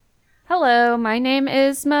Hello, my name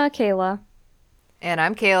is Michaela, And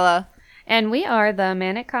I'm Kayla. and we are the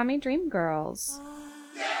Manic Commie Dream Girls.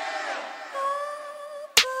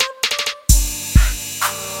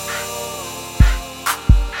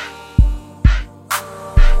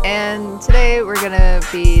 And today we're going to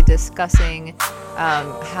be discussing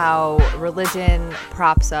how religion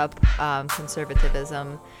props up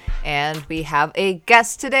conservatism. And we have a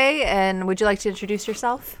guest today. And would you like to introduce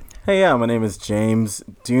yourself? Hey, yeah, my name is James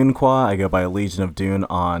Dunequa. I go by Legion of Dune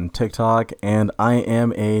on TikTok, and I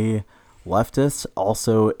am a leftist,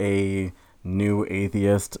 also a new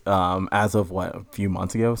atheist, as of a few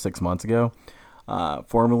months ago, 6 months ago.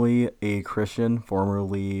 Formerly a Christian,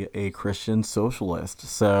 formerly a Christian socialist.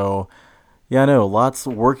 So, yeah, no, lots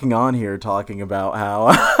working on here talking about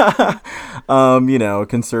how,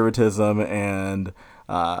 conservatism and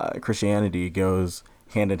Christianity goes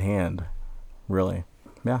hand in hand, really.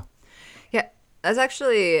 Yeah. Yeah,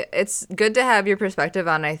 it's good to have your perspective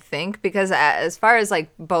on, I think, because as far as like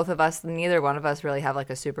both of us, neither one of us really have like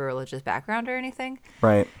a super religious background or anything.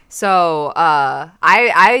 Right. So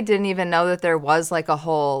I didn't even know that there was like a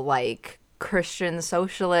whole like Christian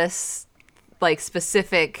socialist like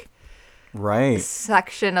specific Right.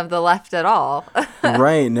 section of the left at all.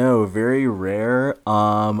 Right. No, very rare.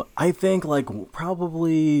 I think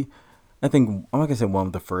I think I'm not gonna say one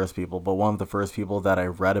of the first people, but one of the first people that I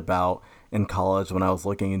read about in college when I was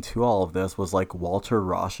looking into all of this was like Walter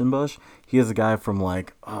Rauschenbusch. He is a guy from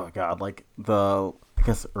like, oh god, like the I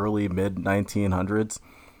guess early mid 1900s,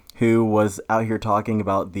 who was out here talking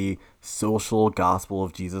about the social gospel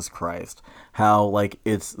of Jesus Christ. How like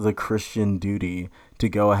it's the Christian duty to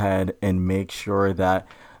go ahead and make sure that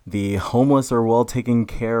the homeless are well taken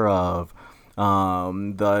care of.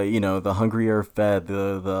 The hungry are fed,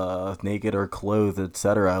 the naked are clothed,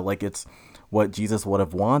 etc. Like it's what Jesus would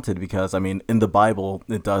have wanted, because I mean in the Bible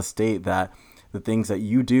it does state that the things that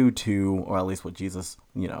you do to, or at least what Jesus,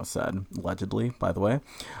 said, allegedly, by the way,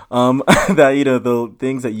 that, the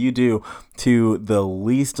things that you do to the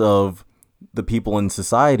least of the people in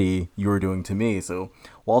society, you are doing to me. So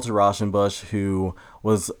Walter Rauschenbusch, who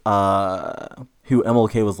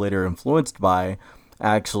MLK was later influenced by,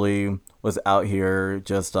 actually was out here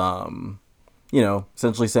just,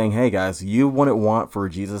 essentially saying, hey guys, you wouldn't want for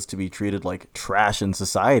Jesus to be treated like trash in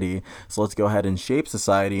society. So let's go ahead and shape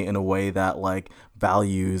society in a way that like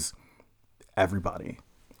values everybody,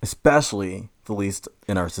 especially the least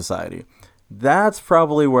in our society. That's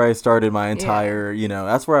probably where I started my entire,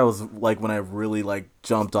 that's where I was like, when I really like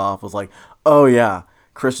jumped off, was like, oh yeah,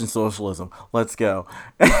 Christian socialism, let's go.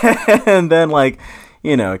 And then like,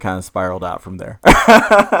 it kind of spiraled out from there.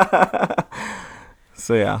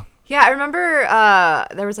 So yeah. Yeah, I remember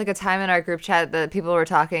there was like a time in our group chat that people were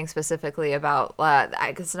talking specifically about.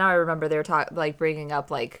 Because now I remember they were bringing up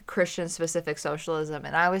like Christian specific socialism,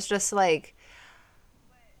 and I was just like,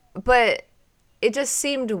 but it just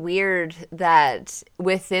seemed weird that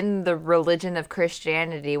within the religion of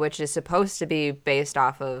Christianity, which is supposed to be based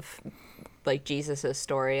off of like Jesus's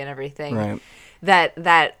story and everything, Right.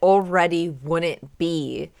 that already wouldn't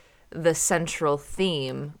be the central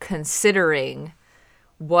theme, considering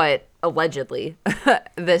what allegedly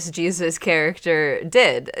this Jesus character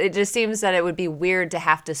did. It just seems that it would be weird to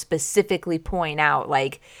have to specifically point out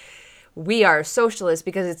like we are socialists,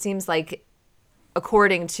 because it seems like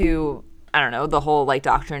according to, I don't know, the whole like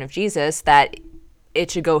doctrine of Jesus, that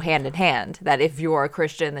it should go hand in hand, that if you're a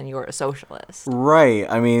Christian then you're a socialist. Right.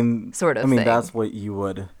 I mean, sort of thing. That's what you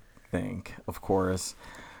would think, of course.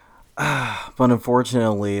 But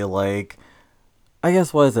unfortunately, like, I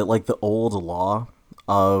guess, what is it, like the old law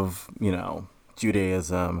of,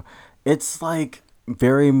 Judaism, it's like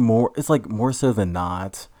it's like more so than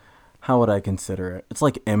not, how would I consider it? It's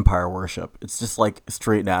like empire worship. It's just like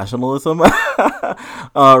straight nationalism,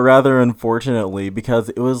 rather unfortunately, because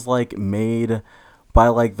it was like made by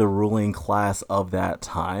like the ruling class of that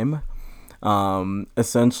time.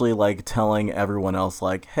 Essentially like telling everyone else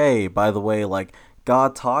like, hey, by the way, like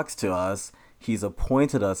God talks to us. He's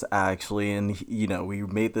appointed us actually, and we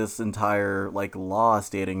made this entire like law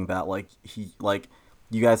stating that like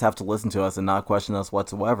you guys have to listen to us and not question us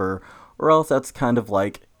whatsoever, or else that's kind of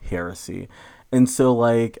like heresy. And so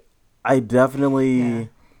like I definitely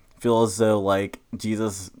feel as though like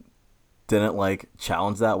Jesus didn't like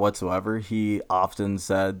challenge that whatsoever. He often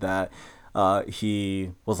said that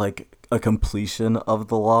he was like a completion of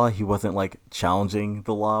the law. He wasn't like challenging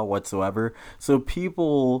the law whatsoever. So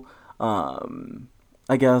people,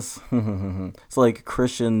 I guess, so like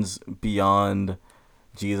Christians beyond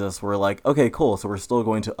Jesus were like, okay, cool. So we're still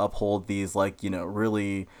going to uphold these like,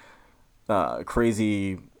 really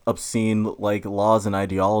crazy obscene like laws and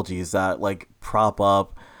ideologies that like prop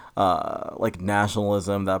up like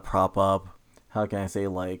nationalism, that prop up, how can I say,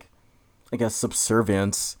 like, I guess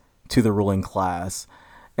subservience to the ruling class.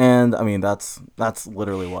 And I mean that's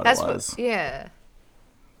literally what it was. Yeah.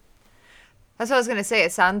 That's what I was gonna say.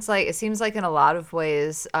 It seems like in a lot of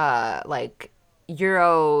ways, like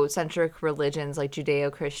Eurocentric religions like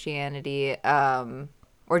Judeo-Christianity,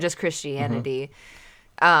 or just Christianity,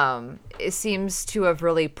 it seems to have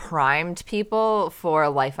really primed people for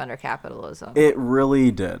life under capitalism. It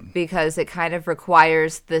really did. Because it kind of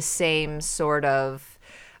requires the same sort of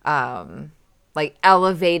like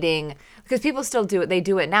elevating, because people still do it. They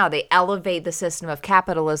do it now. They elevate the system of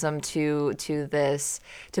capitalism to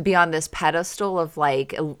be on this pedestal of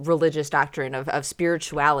like a religious doctrine of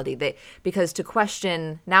spirituality. Because to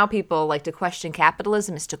question, now people like to question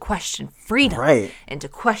capitalism is to question freedom, Right. and to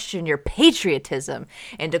question your patriotism,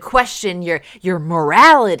 and to question your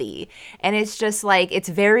morality. And it's just like, it's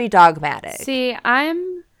very dogmatic. See,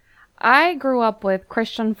 I grew up with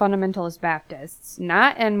Christian fundamentalist Baptists,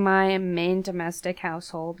 not in my main domestic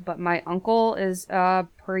household, but my uncle is a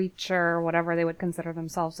preacher, whatever they would consider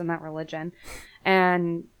themselves in that religion.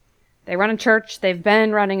 And they run a church. They've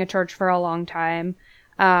been running a church for a long time.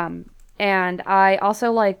 And I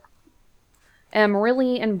also am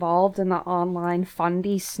really involved in the online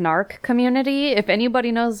fundy snark community. If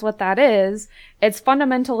anybody knows what that is, it's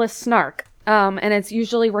fundamentalist snark. And it's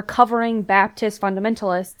usually recovering Baptist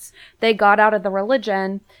fundamentalists. They got out of the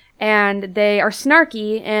religion and they are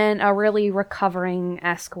snarky in a really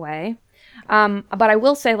recovering-esque way. But I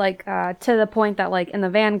will say, to the point that, in the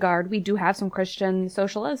vanguard, we do have some Christian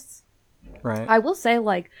socialists. Right. I will say,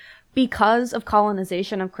 because of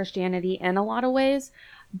colonization of Christianity in a lot of ways,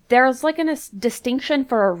 there's a distinction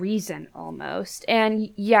for a reason almost.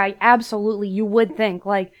 And yeah, absolutely, you would think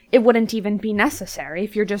it wouldn't even be necessary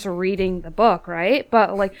if you're just reading the book, right?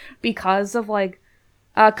 But because of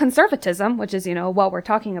conservatism, which is, what we're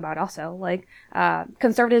talking about also,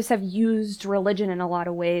 conservatives have used religion in a lot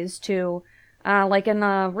of ways to, in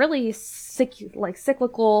a really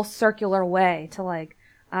cyclical, circular way to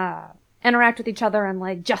interact with each other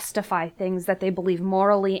and justify things that they believe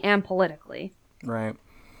morally and politically. Right.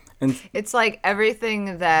 And it's like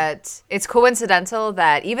everything that, it's coincidental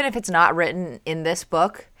that even if it's not written in this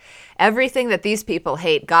book, everything that these people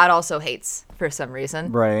hate, God also hates for some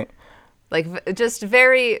reason. right. Just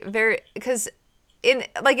very, very, because in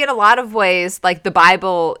a lot of ways, the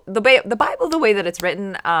Bible, the way that it's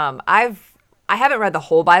written, I haven't read the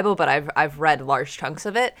whole Bible, but I've read large chunks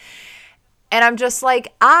of it. And I'm just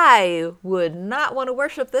I would not want to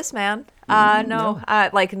worship this man. No.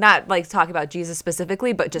 Not talk about Jesus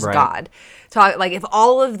specifically, but just Right. God. Talk if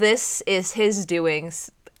all of this is his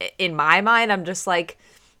doings, in my mind, I'm just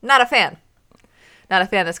not a fan. Not a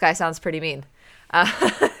fan. This guy sounds pretty mean.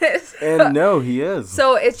 And no, he is.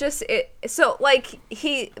 So it's just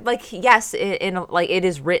yes, it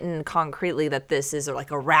is written concretely that this is a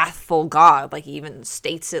wrathful God. He even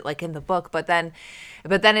states it in the book. But then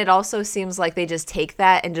it also seems like they just take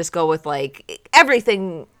that and just go with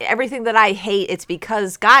everything that I hate, it's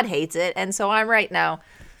because God hates it, and so I'm right now.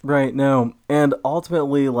 Right, no. And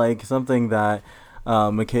ultimately, something that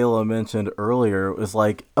Michaela mentioned earlier was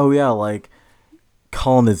oh yeah,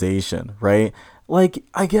 colonization, right?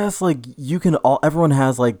 I guess you can everyone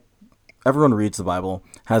reads the Bible,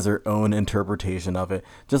 has their own interpretation of it,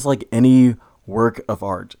 just like any work of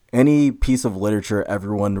art, any piece of literature,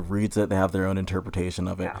 everyone reads it, they have their own interpretation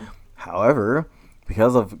of it. Yeah. However,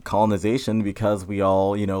 because of colonization, because we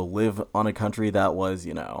all, live on a country that was,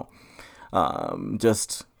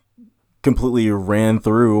 just completely ran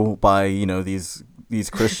through by, these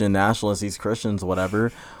Christian nationalists, these Christians,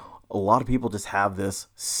 whatever, a lot of people just have this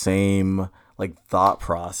same thought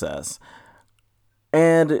process.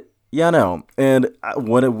 And yeah, no. And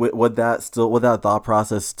would that thought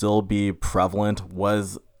process still be prevalent?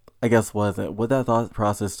 Would that thought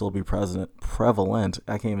process still be prevalent?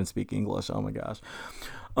 I can't even speak English. Oh my gosh.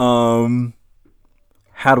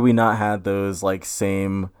 Had we not had those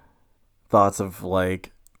same thoughts of ruling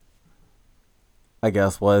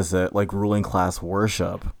class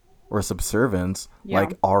worship or subservience, Yeah.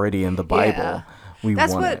 already in the Bible, Yeah. we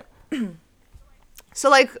That's want what- it. So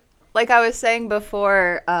like I was saying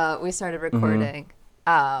before we started recording,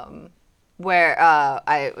 where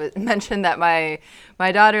I mentioned that my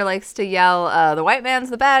daughter likes to yell, "The white man's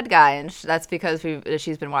the bad guy," and that's because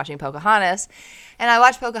she's been watching Pocahontas, and I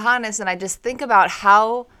watch Pocahontas, and I just think about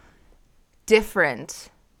how different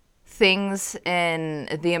things in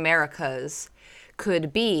the Americas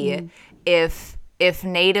could be if if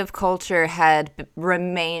native culture had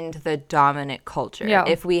remained the dominant culture, Yeah.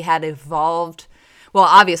 if we had evolved, well,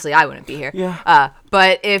 obviously I wouldn't be here. Yeah.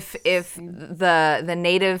 But if the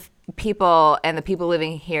native people and the people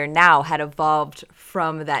living here now had evolved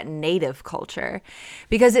from that native culture,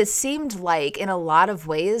 because it seemed like in a lot of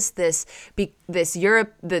ways the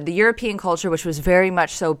European culture, which was very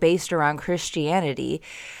much so based around Christianity,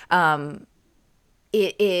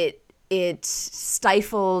 it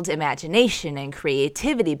stifled imagination and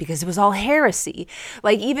creativity because it was all heresy.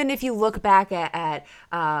 Like, even if you look back at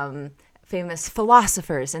famous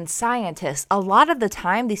philosophers and scientists, a lot of the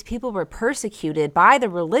time these people were persecuted by the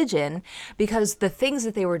religion because the things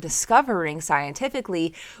that they were discovering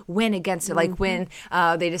scientifically went against it. Like when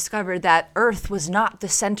they discovered that Earth was not the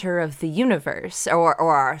center of the universe or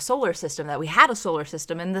our solar system, that we had a solar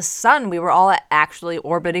system, and the sun, we were all actually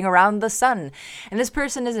orbiting around the sun. And this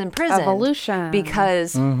person is in prison. Evolution.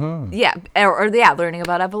 Because, learning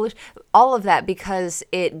about evolution. All of that because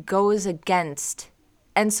it goes against.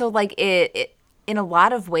 And so, like, it in a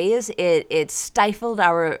lot of ways, it stifled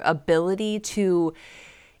our ability to,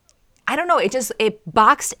 I don't know, it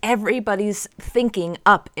boxed everybody's thinking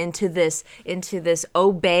up into this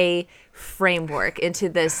obey framework, into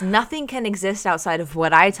this nothing can exist outside of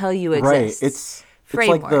what I tell you exists. Right. It's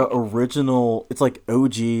framework. like the original, it's like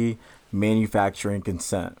OG manufacturing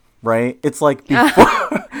consent, right? It's like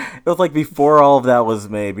before, it was like before all of that was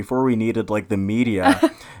made, before we needed like the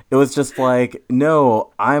media. It was just like,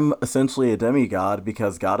 no, I'm essentially a demigod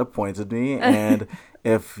because God appointed me, and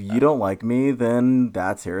if you don't like me, then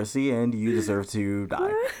that's heresy, and you deserve to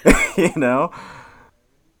die. You know?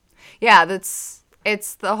 Yeah,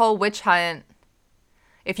 it's the whole witch hunt.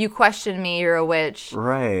 If you question me, you're a witch.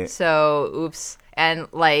 Right. So, oops. And,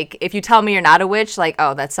 like, if you tell me you're not a witch, like,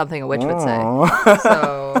 oh, that's something a witch would say.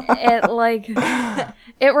 So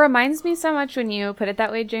It reminds me so much when you put it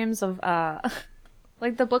that way, James, of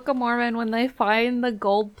like the Book of Mormon when they find the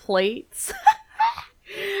gold plates.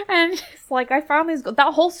 And it's like, I found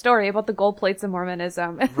that whole story about the gold plates in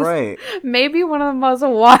Mormonism. Right. Maybe one of the most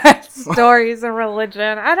watched stories in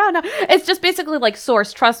religion. I don't know. It's just basically like,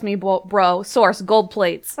 source, trust me, bro, source, gold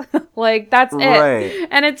plates. Like, that's it. Right.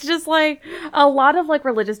 And it's just like, a lot of like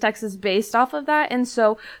religious text is based off of that. And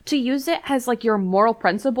so to use it as like your moral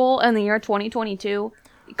principle in the year 2022,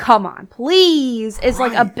 come on, please, is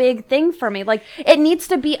like a big thing for me. Like, it needs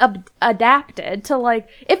to be adapted to, like,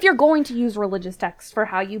 if you're going to use religious texts for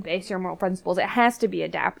how you base your moral principles, it has to be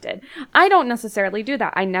adapted. I don't necessarily do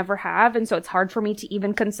that. I never have, and so it's hard for me to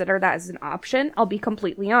even consider that as an option. I'll be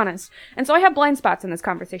completely honest. And so I have blind spots in this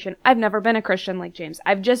conversation. I've never been a Christian like James.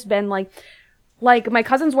 I've just been like, my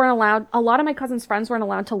cousins weren't allowed, a lot of my cousins' friends weren't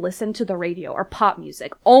allowed to listen to the radio or pop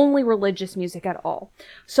music, only religious music at all.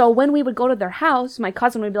 So when we would go to their house, my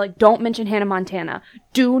cousin would be like, don't mention Hannah Montana.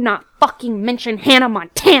 Do not fucking mention Hannah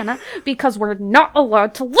Montana, because we're not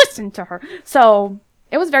allowed to listen to her. So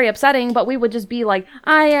it was very upsetting, but we would just be like,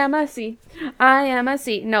 I am a C.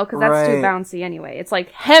 No, because that's too bouncy anyway. It's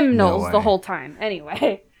like hymnals the whole time.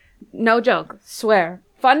 Anyway, no joke. Swear.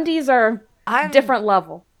 Fundies are different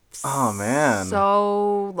level. Oh, man.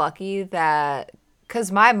 So lucky that,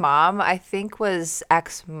 because my mom, I think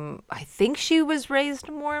she was raised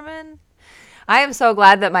Mormon. I am so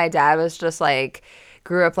glad that my dad was just like,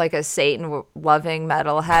 grew up like a Satan-loving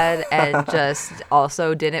metalhead and just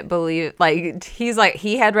also didn't believe, like, he's like,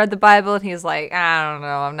 he had read the Bible and he's like, I don't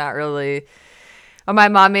know, I'm not really. My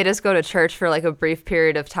mom made us go to church for like a brief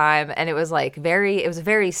period of time, and it was like it was a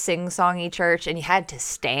very sing-songy church, and you had to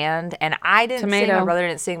stand, and I didn't sing, my brother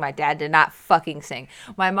didn't sing, my dad did not fucking sing.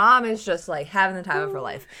 My mom is just like having the time of her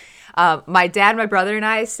life. My dad, my brother, and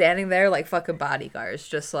I standing there like fucking bodyguards,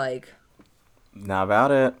 just like, not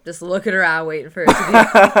about it. just looking around waiting for it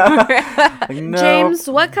to be. No. James,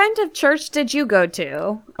 what kind of church did you go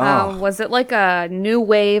to? Was it like a new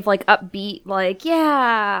wave, like upbeat, like,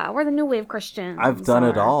 yeah, we're the new wave Christians? I've done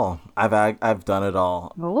it all. I've done it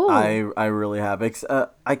all. Ooh. I really have.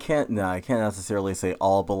 I can't necessarily say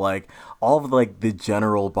all, but like all of like the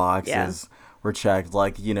general boxes were checked.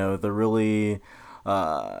 Like, you know, the really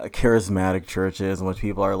charismatic churches in which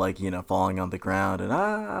people are like, you know, falling on the ground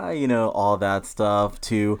and you know, all that stuff,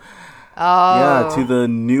 to to the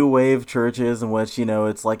new wave churches in which, you know,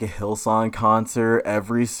 it's like a Hillsong concert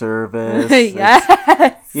every service.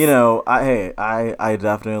 Yes. You know, I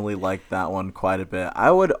definitely like that one quite a bit.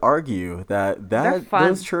 I would argue that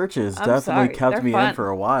those churches definitely kept me in for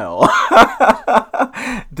a while.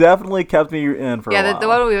 Definitely kept me in for a while. Yeah, the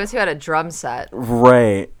one we went to had a drum set.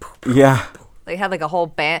 Right. Yeah. They had like a whole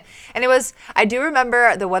band, and it was, I do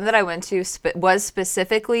remember the one that I went to was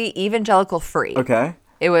specifically evangelical free. Okay.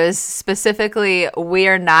 It was specifically, we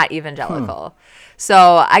are not evangelical.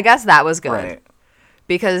 So I guess that was good. Right.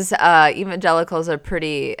 Because evangelicals are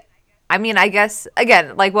pretty, I mean, I guess,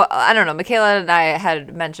 again, like, well, I don't know. Michaela and I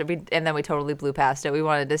had mentioned, and then we totally blew past it. We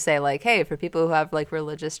wanted to say, like, hey, for people who have, like,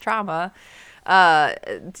 religious trauma,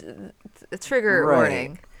 trigger Right.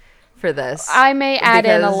 warning for this. I may add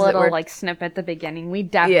in a Because little we're- like snip at the beginning. We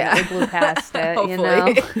definitely blew past it, you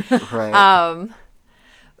know. Hopefully. Right.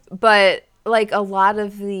 But like a lot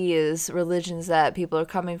of these religions that people are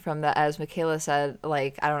coming from, that, as Michaela said,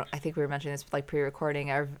 like, I think we were mentioning this like pre-recording,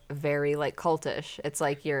 are very like cultish. It's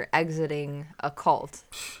like you're exiting a cult.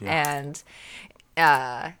 And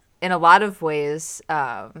in a lot of ways,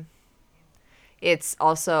 it's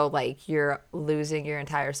also like you're losing your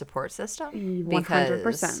entire support system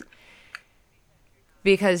 100%.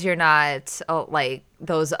 because you're not like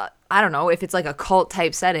those, I don't know, if it's like a cult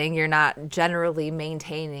type setting, you're not generally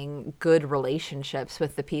maintaining good relationships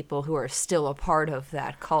with the people who are still a part of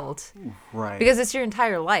that cult. Right. Because it's your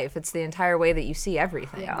entire life. It's the entire way that you see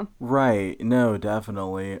everything. Yeah. Right. No,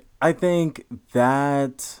 definitely. I think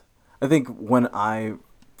when I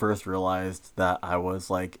first realized that I was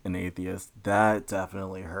like an atheist, that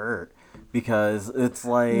definitely hurt, because it's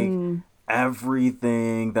like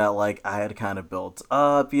everything that like I had kind of built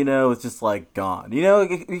up, it's just like gone.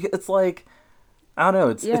 It's like, I don't know,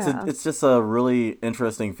 it's just a really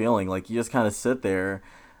interesting feeling. Like you just kind of sit there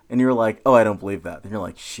and you're like, oh, I don't believe that. Then you're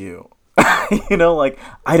like, shoot. Like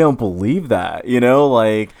I don't believe that,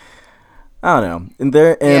 like I don't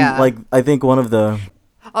know. Like I think one of the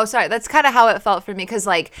Oh, sorry. That's kind of how it felt for me, because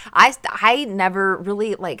like I never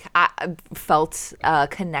really like I felt a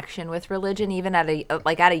connection with religion, even at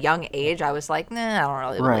a young age. I was like, nah, I don't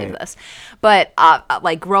really believe this. But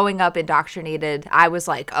like growing up indoctrinated, I was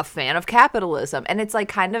like a fan of capitalism, and it's like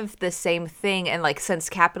kind of the same thing. And like since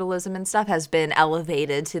capitalism and stuff has been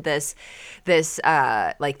elevated to this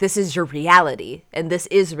like this is your reality, and this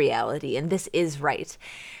is reality, and this is right.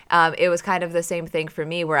 It was kind of the same thing for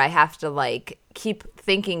me, where I have to like keep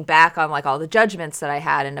thinking back on like all the judgments that I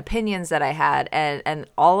had and opinions that I had, and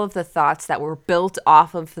all of the thoughts that were built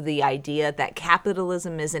off of the idea that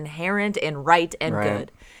capitalism is inherent and right and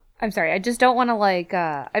good. I'm sorry, I just don't want to like,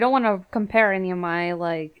 I don't want to compare any of my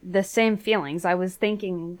like the same feelings. I was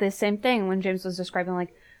thinking the same thing when James was describing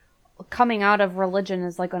like coming out of religion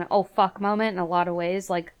is like an oh fuck moment in a lot of ways.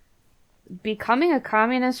 Like becoming a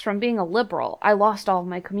communist from being a liberal, I lost all of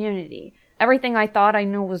my community. Everything I thought I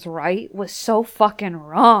knew was right was so fucking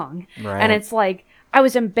wrong. Right. And it's like, I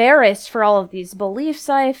was embarrassed for all of these beliefs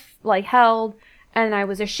I held, and I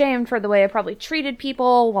was ashamed for the way I probably treated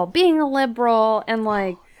people while being a liberal, and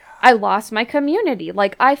like, I lost my community.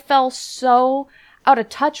 Like, I fell so out of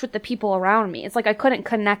touch with the people around me. It's like I couldn't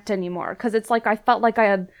connect anymore, because it's like I felt like I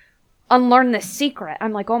had unlearn this secret.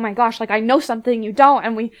 I'm like, oh my gosh, like I know something you don't,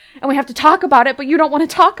 and we have to talk about it, but you don't want to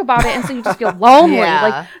talk about it, and so you just feel lonely. Yeah.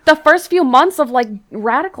 Like the first few months of like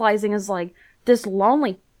radicalizing is like this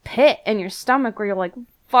lonely pit in your stomach where you're like,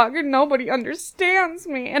 fuck, nobody understands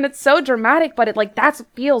me, and it's so dramatic, but it like that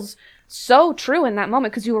feels so true in that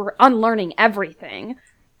moment because you were unlearning everything.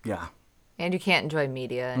 Yeah. And you can't enjoy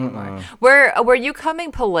media anymore. Were you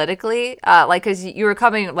coming politically, like, because you were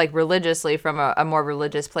coming like religiously from a more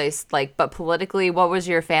religious place, like, but politically, what was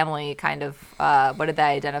your family kind of? What did they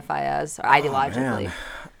identify as, or ideologically? Man.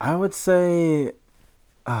 I would say,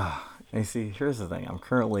 you see, here's the thing. I'm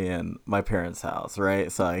currently in my parents' house,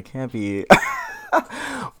 right? So I can't be.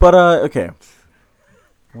 But okay,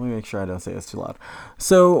 let me make sure I don't say this too loud.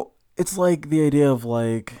 So it's like the idea of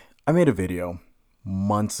like I made a video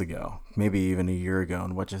months ago, maybe even a year ago,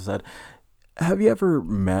 in which I said, have you ever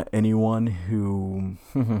met anyone who,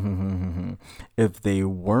 if they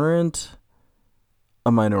weren't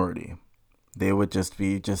a minority, they would just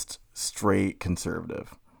be straight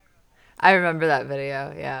conservative? I remember that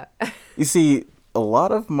video, yeah. You see, a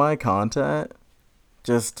lot of my content,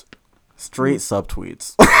 just straight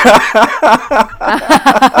subtweets.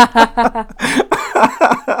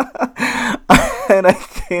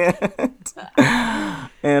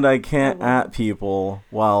 And I can't at people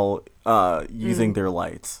while using their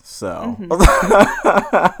lights. So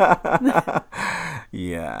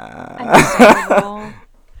yeah.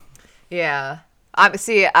 Yeah.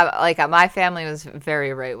 My family was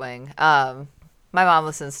very right wing. My mom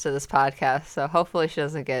listens to this podcast, so hopefully she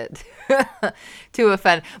doesn't get too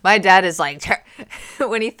offended. My dad is like,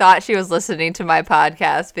 when he thought she was listening to my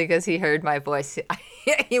podcast because he heard my voice,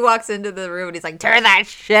 he walks into the room and he's like, turn that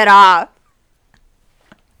shit off.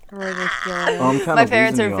 My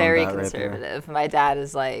parents are very conservative. My dad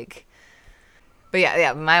is like, but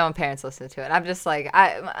yeah, my own parents listen to it. I'm just like,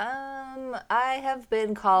 I have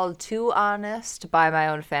been called too honest by my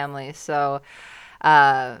own family, so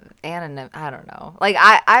I don't know. Like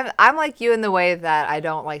I'm like you in the way that I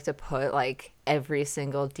don't like to put like every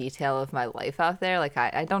single detail of my life out there. Like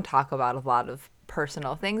I don't talk about a lot of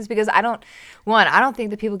personal things because I don't think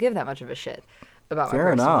that people give that much of a shit about my Fair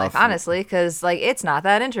personal enough. life, honestly, because like it's not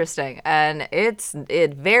that interesting and it's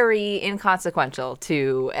very inconsequential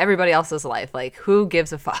to everybody else's life. Like who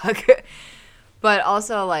gives a fuck? But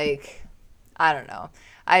also like I don't know.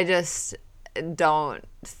 I just don't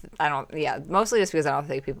yeah, mostly just because I don't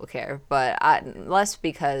think people care, but less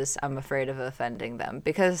because I'm afraid of offending them,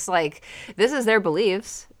 because like this is their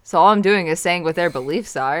beliefs, so all I'm doing is saying what their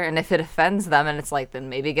beliefs are, and if it offends them and it's like, then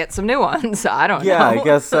maybe get some new ones. I don't know. Yeah, I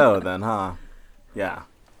guess so then, huh? Yeah.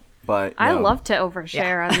 But I no. love to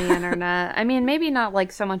overshare on the internet. I mean, maybe not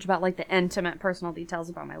like so much about like the intimate personal details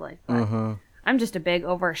about my life, but I'm just a big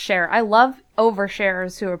overshare. I love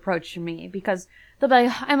oversharers who approach me because they'll be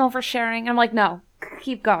like, I'm oversharing. I'm like, no,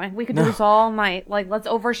 keep going. We could do this all night. Like, let's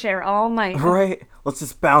overshare all night. Right. Let's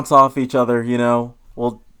just bounce off each other, you know?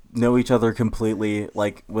 We'll know each other completely,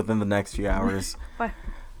 like, within the next few hours. What?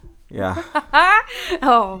 Yeah.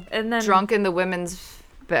 Oh, and then Drunk in the women's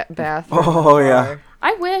bathroom. Oh, yeah.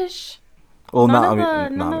 I wish. Well, None not, of I the-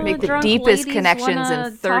 mean, none not of me. Make the drunk deepest ladies connections wanna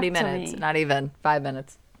in 30 talk to minutes, me. not even 5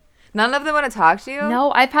 minutes. None of them want to talk to you?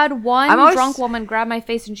 No, I've had one I'm always- drunk woman grab my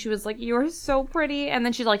face and she was like, "You are so pretty," and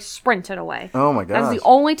then she like sprinted away. Oh, my That's gosh. the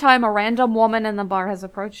only time a random woman in the bar has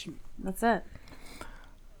approached me. That's it.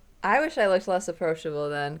 I wish I looked less approachable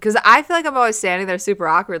then. Because I feel like I'm always standing there super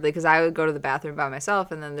awkwardly because I would go to the bathroom by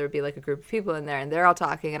myself and then there would be like a group of people in there and they're all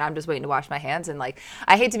talking and I'm just waiting to wash my hands. And like,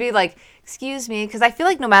 I hate to be like, excuse me, because I feel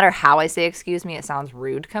like no matter how I say excuse me, it sounds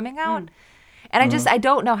rude coming out. And I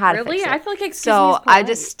don't know how to Really? fix it. I feel like excuse so me is I polite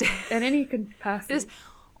just, in any capacity. just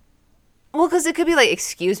well, because it could be like,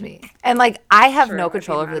 excuse me. And like, I have Sure, no I'd be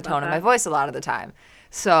control over mad the about tone of my that. voice a lot of the time.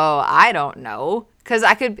 So I don't know. Because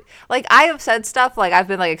I could, like, I have said stuff, like, I've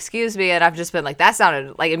been like, excuse me, and I've just been like, that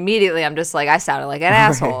sounded, like, immediately I'm just like, I sounded like an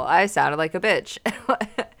asshole. I sounded like a bitch.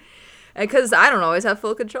 Because I don't always have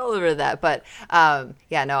full control over that. But,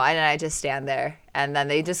 yeah, no, I just stand there. And then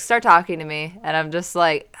they just start talking to me. And I'm just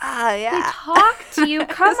like, yeah. Talk to you.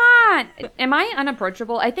 Come on. Am I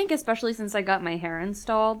unapproachable? I think especially since I got my hair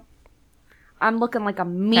installed. I'm looking like a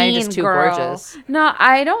mean just too girl. gorgeous. No,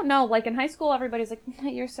 I don't know. Like in high school, everybody's like,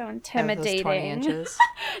 "You're so Those intimidating." 20 inches.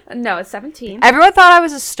 No, it's 17. Everyone thought I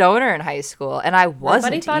was a stoner in high school. And I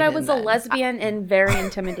wasn't. Everybody thought I even was a then. lesbian and very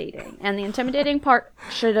intimidating. And the intimidating part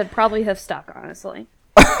should have probably have stuck, honestly.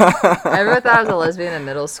 Everyone thought I was a lesbian in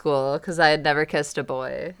middle school because I had never kissed a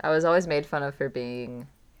boy. I was always made fun of for being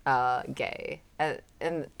gay,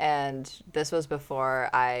 and this was before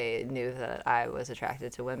I knew that I was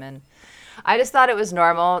attracted to women. I just thought it was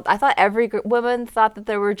normal. I thought every woman thought that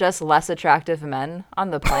there were just less attractive men on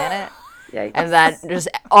the planet. Yikes. And that just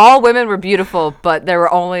all women were beautiful, but there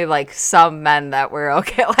were only like some men that were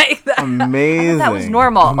okay like that. Amazing. That was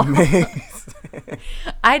normal. Amazing.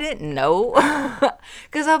 I didn't know.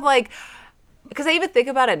 Because I'm like, because I even think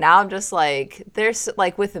about it now, I'm just like, there's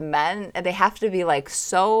like with men, and they have to be like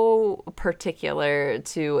so particular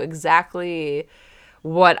to exactly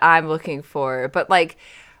what I'm looking for. But like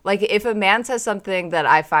if a man says something that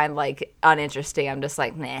I find like uninteresting, I'm just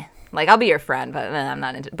like, nah. Like, I'll be your friend, but I'm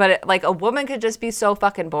not into. But like a woman could just be so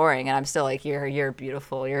fucking boring, and I'm still like, you're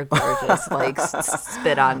beautiful, you're gorgeous. Like,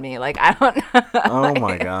 spit on me. Like, I don't know. Oh,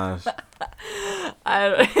 my gosh.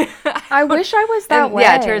 I wish I was that way.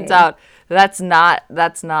 Yeah, it turns out that's not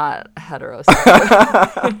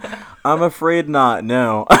heterosexual. I'm afraid not,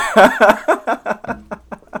 no.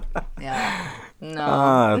 Yeah. No.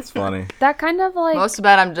 Ah, that's funny. That kind of like Most of it,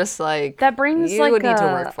 I'm just like, that brings you like would need to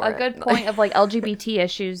work for a it. good point of like LGBT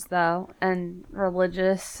issues though, and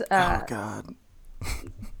religious Oh, God.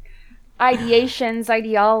 ideations,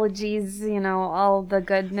 ideologies, you know, all the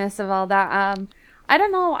goodness of all that. I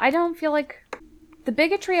don't know. I don't feel like the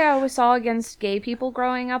bigotry I always saw against gay people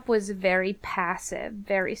growing up was very passive,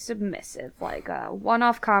 very submissive, like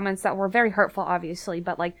one-off comments that were very hurtful, obviously,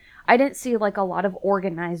 but like I didn't see like a lot of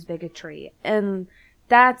organized bigotry, and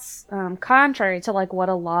that's contrary to like what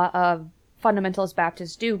a lot of fundamentalist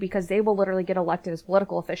Baptists do, because they will literally get elected as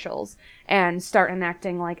political officials and start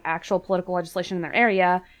enacting like actual political legislation in their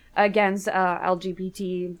area against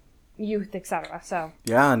LGBT youth, etc. So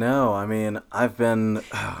Yeah, no, I mean, I've been,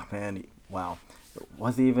 oh, man, wow. It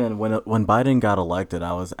was even, when Biden got elected,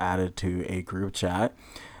 I was added to a group chat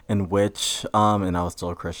in which, and I was still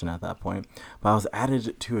a Christian at that point, but I was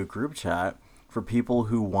added to a group chat for people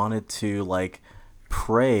who wanted to, like,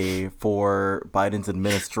 pray for Biden's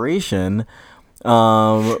administration,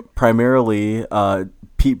 Primarily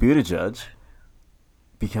Pete Buttigieg,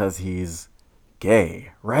 because he's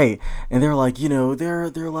gay, right? And they're like,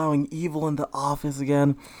 they're allowing evil into office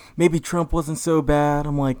again. Maybe Trump wasn't so bad.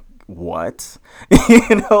 I'm like, what?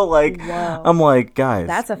 Like, Whoa. I'm like, guys,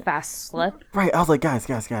 That's a fast slip. right? I was like, guys.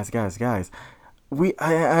 I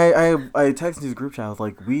texted his group chat. I was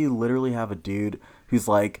like, we literally have a dude who's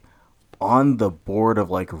like on the board of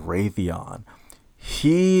like Raytheon.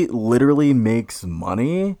 He literally makes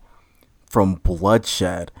money from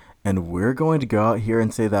bloodshed, and we're going to go out here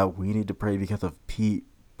and say that we need to pray because of Pete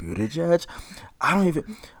Buttigieg. I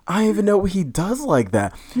don't even know what he does like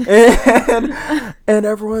that. And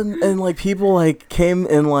everyone and like people like came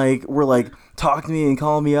and like were like talking to me and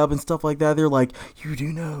calling me up and stuff like that. They're like, you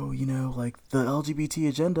do know, like the LGBT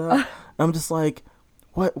agenda. I'm just like,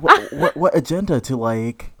 what agenda to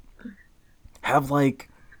like have like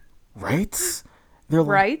rights? They're like,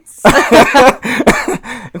 Rights?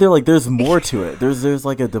 they're like, there's more to it. There's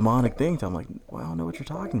like a demonic thing. I'm like, well, I don't know what you're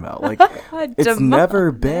talking about. Like, it's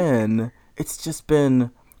never been. It's just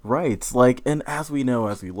been rights. Like, and as we know,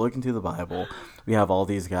 as we look into the Bible, we have all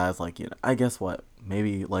these guys. Like, I guess what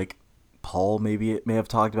maybe like Paul maybe may have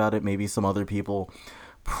talked about it. Maybe some other people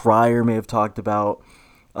prior may have talked about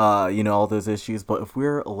all those issues. But if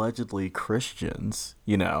we're allegedly Christians,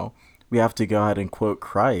 we have to go ahead and quote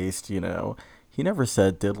Christ. He never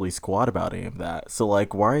said diddly squat about any of that. So,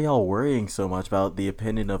 like, why are y'all worrying so much about the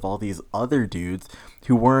opinion of all these other dudes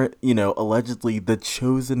who weren't, allegedly the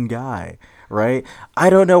chosen guy, right? I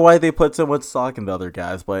don't know why they put so much stock in the other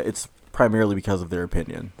guys, but it's primarily because of their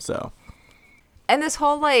opinion, so. And this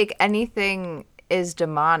whole, like, anything is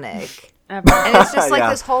demonic. And it's just like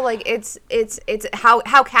Yeah. this whole like it's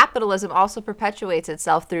how capitalism also perpetuates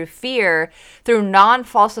itself through fear, through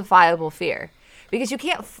non-falsifiable fear. Because you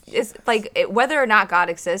can't, it's like whether or not God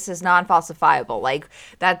exists is non-falsifiable. Like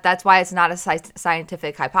that's why it's not a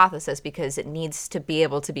scientific hypothesis, because it needs to be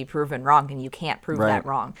able to be proven wrong, and you can't prove that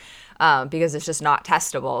wrong because it's just not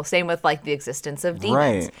testable. Same with like the existence of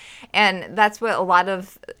demons. Right. And that's what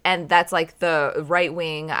and that's like the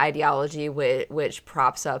right-wing ideology which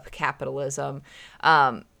props up capitalism.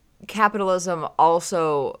 Capitalism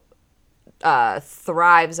also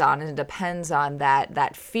thrives on and depends on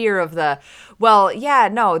that fear of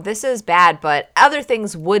this is bad, but other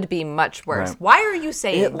things would be much worse. Right. Why are you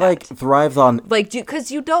saying It that? like thrives on Like, because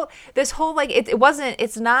you don't, this whole like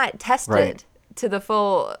it's not tested Right. to the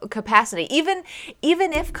full capacity. Even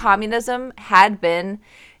if communism had been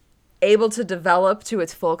able to develop to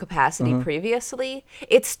its full capacity previously,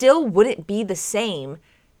 it still wouldn't be the same,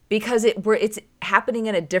 because it's happening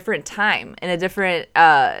in a different time, in a different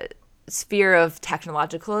sphere of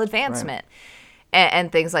technological advancement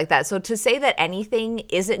and things like that. So to say that anything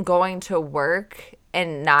isn't going to work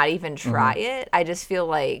and not even try it, I just feel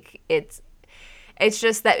like it's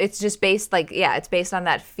just that it's just based it's based on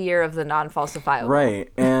that fear of the non-falsifiable.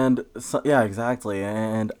 Right. And so, yeah, exactly.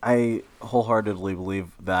 And I wholeheartedly believe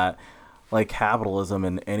that like capitalism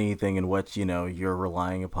and anything in which, you're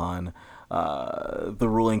relying upon the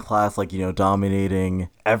ruling class, like, dominating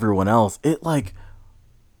everyone else, it like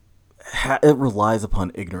it relies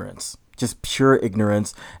upon ignorance, just pure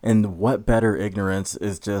ignorance. And what better ignorance,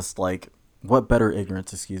 excuse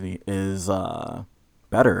me, is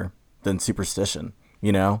better than superstition,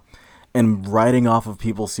 and writing off of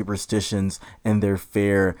people's superstitions and their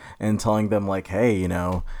fear and telling them like, hey,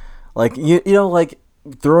 like, like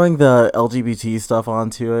throwing the LGBT stuff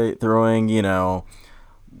onto it, throwing,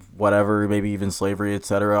 whatever, maybe even slavery,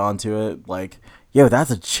 etc. onto it, like,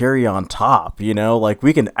 that's a cherry on top, like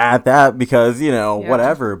we can add that because,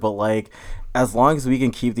 whatever, but like, as long as we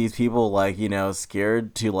can keep these people like,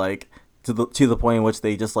 scared to like, to the point in which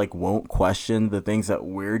they just like won't question the things that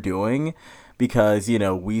we're doing because,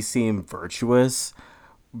 we seem virtuous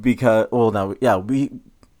because,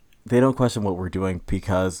 they don't question what we're doing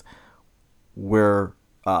because we're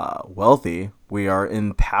wealthy, we are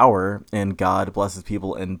in power, and God blesses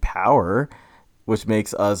people in power, which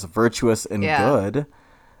makes us virtuous and good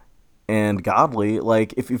and godly.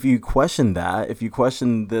 Like if you question that, if you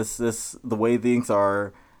question this the way things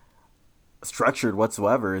are structured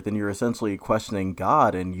whatsoever, then you're essentially questioning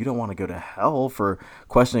God, and you don't want to go to hell for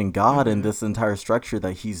questioning God and this entire structure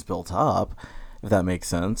that he's built up, if that makes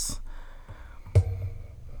sense.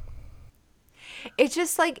 It's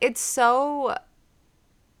just like it's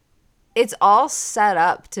all set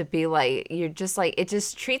up to be like, you're just like, it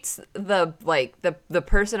just treats the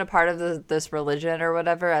person a part of this religion or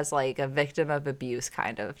whatever as like a victim of abuse,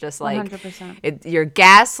 kind of just like 100%. you're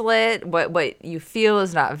gaslit. What you feel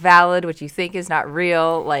is not valid, what you think is not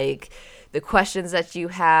real, like the questions that you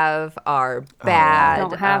have are bad.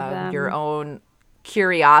 Don't have them. Your own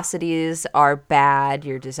curiosities are bad.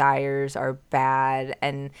 Your desires are bad,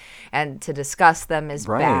 and to discuss them is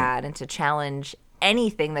Right. bad, and to challenge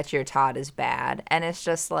anything that you're taught is bad. And it's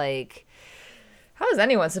just like, how is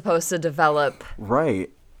anyone supposed to develop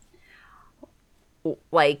Right.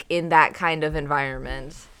 like in that kind of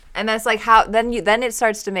environment? And that's like how then it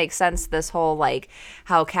starts to make sense, this whole like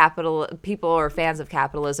how people or fans of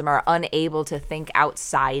capitalism are unable to think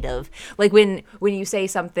outside of, like, when you say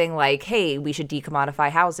something like, hey, we should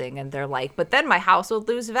decommodify housing, and they're like, but then my house will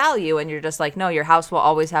lose value, and you're just like, no, your house will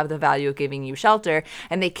always have the value of giving you shelter.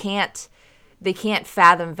 And they can't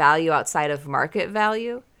fathom value outside of market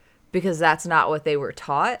value because that's not what they were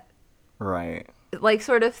taught, Right. like,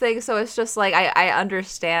 sort of thing. So it's just like, I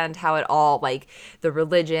understand how it all, like, the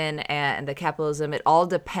religion and the capitalism, it all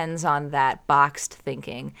depends on that boxed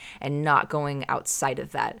thinking and not going outside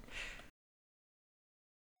of that.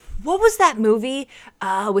 What was that movie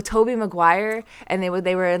with Tobey Maguire, and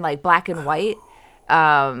they were in like black and white?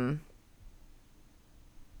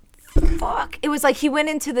 Fuck, it was like he went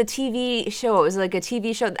into the TV show. It was like a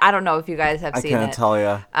TV show. I don't know if you guys have I seen it. can't tell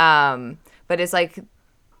you. But it's like,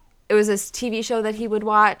 it was this TV show that he would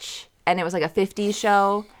watch, and it was like a 50s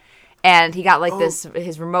show, and he got like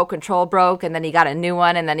his remote control broke, and then he got a new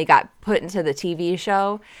one, and then he got put into the TV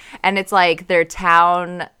show, and it's like their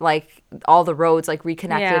town, like all the roads like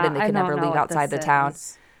reconnected, and they could never leave outside the town.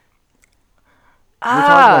 You're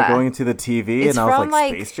talking about going to the TV, it's and I was from,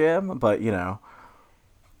 like, like, Space Jam, but you know.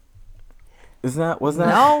 Wasn't that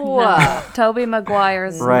No. Toby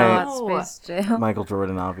Maguire's Right. not Space Jam. Michael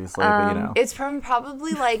Jordan, obviously, but you know. It's from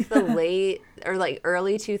probably like the late or like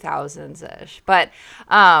early 2000s-ish. But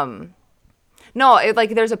no, it,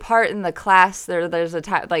 like, there's a part in the class there's a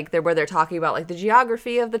time like there where they're talking about like the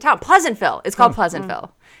geography of the town. Pleasantville. It's called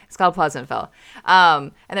Pleasantville. It's called Pleasantville.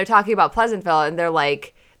 And they're talking about Pleasantville, and they're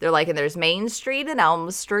like, and there's Main Street and Elm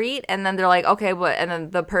Street, and then they're like, okay, what? And then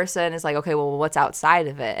the person is like, okay, well, what's outside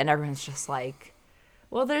of it? And everyone's just like,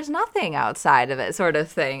 well, there's nothing outside of it, sort of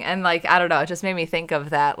thing. And like, I don't know, it just made me think of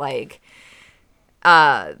that, like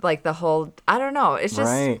the whole, I don't know, it's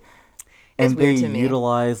just Right. it's And they weird to me.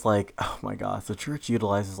 utilize, like, oh my gosh, the church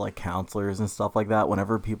utilizes like counselors and stuff like that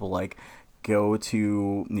whenever people like go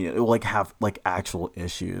to, you know, like have like actual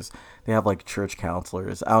issues. They have like church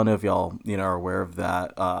counselors. I don't know if y'all, you know, are aware of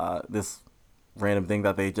that. This random thing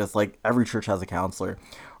that they just, like, every church has a counselor,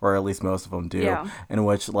 or at least most of them do. Yeah. In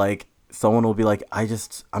which, like, someone will be like, I'm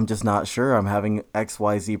just not sure. I'm having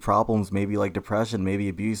XYZ problems, maybe like depression, maybe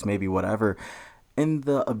abuse, maybe whatever. And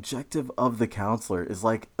the objective of the counselor is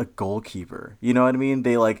like a goalkeeper. You know what I mean?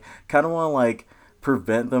 They like kind of want to like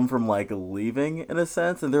prevent them from like leaving, in a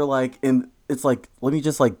sense. And they're like, and it's like, let me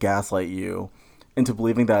just like gaslight you into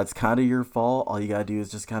believing that it's kind of your fault. All you gotta do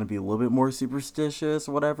is just kind of be a little bit more superstitious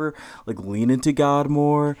or whatever. Like, lean into God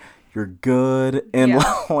more. You're good. And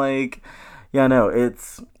like, yeah, no,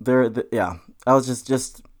 it's there. Yeah, I was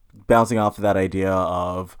just bouncing off of that idea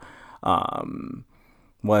of,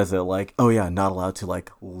 what is it, like, oh yeah, not allowed to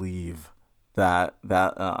like leave that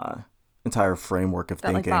entire framework of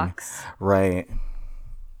That, like, thinking. box. Right.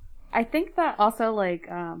 I think that also, like,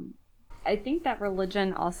 I think that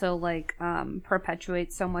religion also, like,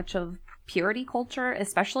 perpetuates so much of purity culture,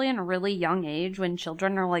 especially in a really young age when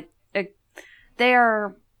children are, like, they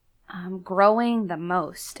are growing the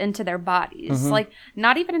most into their bodies. Like,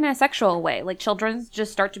 not even in a sexual way. Like, children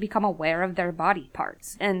just start to become aware of their body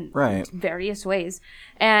parts in Right. various ways.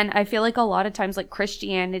 And I feel like a lot of times, like,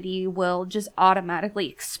 Christianity will just automatically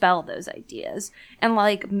expel those ideas and,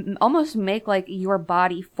 like, almost make, like, your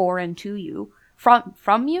body foreign to you,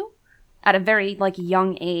 from you at a very, like,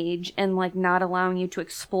 young age, and, like, not allowing you to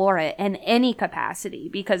explore it in any capacity,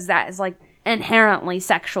 because that is, like, inherently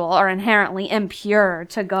sexual or inherently impure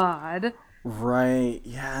to God. Right.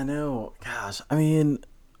 Yeah, no. Gosh. I mean,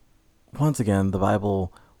 once again, the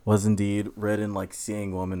Bible was indeed written like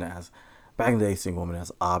seeing women as, back in the day, seeing women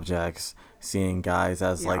as objects, seeing guys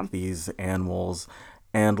as like these animals,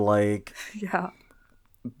 and like Yeah.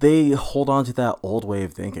 they hold on to that old way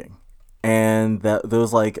of thinking and that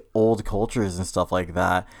those like old cultures and stuff like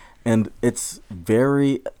that. And it's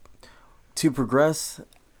very, to progress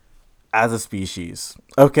as a species,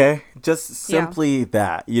 okay, just simply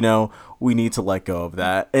that, you know, we need to let go of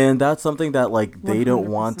that. And that's something that like they don't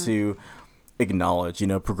want 100%. to acknowledge, you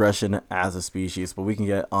know, progression as a species. But we can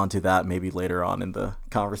get onto that maybe later on in the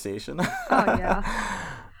conversation. Oh, yeah.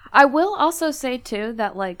 I will also say, too,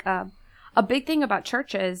 that, like, a big thing about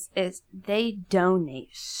churches is they donate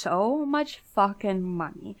so much fucking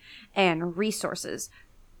money and resources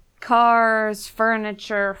cars,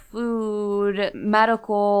 furniture, food,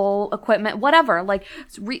 medical equipment, whatever. Like,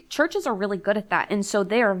 churches are really good at that. And so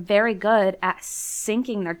they are very good at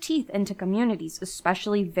sinking their teeth into communities,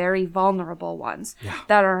 especially very vulnerable ones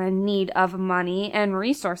that are in need of money and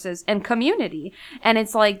resources and community. And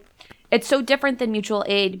it's like, it's so different than mutual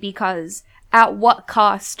aid, because at what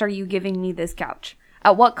cost are you giving me this couch?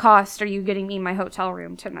 At what cost are you getting me my hotel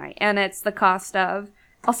room tonight? And it's the cost of,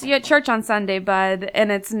 I'll see you at church on Sunday, bud.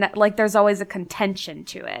 And it's like, there's always a contention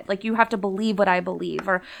to it. Like, you have to believe what I believe,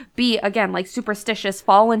 or be, again, like, superstitious,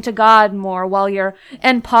 fall into God more while you're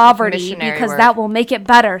in poverty, because that will make it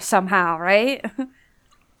better somehow, right?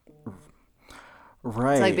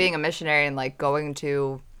 Right. It's like being a missionary and like going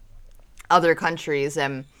to other countries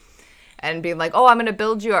and being like, oh, I'm going to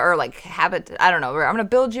build you, or like I don't know, I'm going to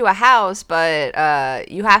build you a house, but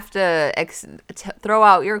you have to throw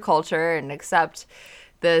out your culture and accept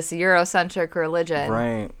this Eurocentric religion,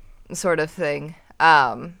 right, sort of thing.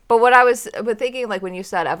 But what I was thinking, like when you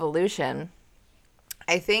said evolution,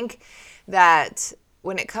 I think that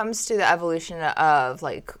when it comes to the evolution of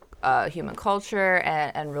like human culture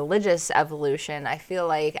and religious evolution, I feel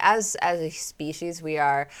like as a species we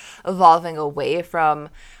are evolving away from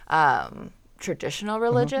traditional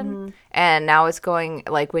religion, and now it's going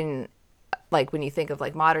like when you think of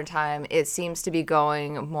like modern time, it seems to be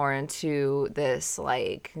going more into this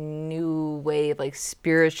like new wave, like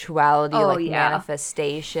spirituality,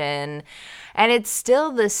 manifestation. And it's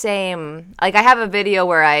still the same. Like, I have a video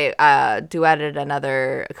where I duetted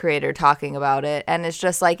another creator talking about it, and it's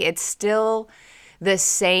just like, it's still the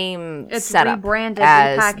same setup. It's rebranded,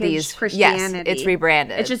 as repackaged these Christianity. Yes, it's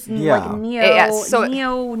rebranded. It's just Yeah. like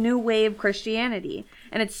neo new wave Christianity.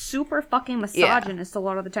 And it's super fucking misogynist a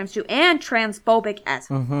lot of the times too, and transphobic as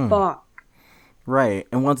fuck. Right.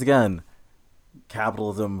 And once again,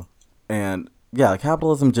 capitalism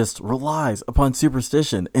just relies upon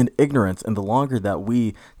superstition and ignorance. And the longer that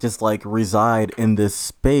we just like reside in this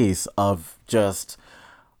space of just,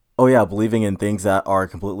 believing in things that are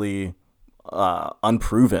completely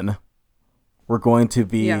unproven, we're going to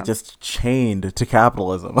be just chained to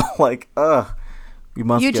capitalism. Like, we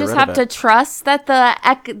must. You get just rid have of to it. trust that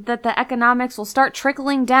the economics will start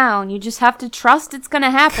trickling down. You just have to trust it's going to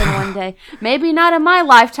happen one day. Maybe not in my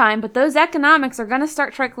lifetime, but those economics are going to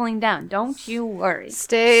start trickling down. Don't you worry.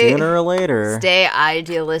 Sooner or later. Stay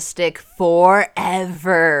idealistic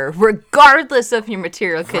forever, regardless of your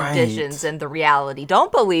material conditions and the reality.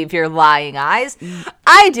 Don't believe your lying eyes.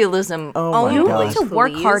 Idealism only. You need to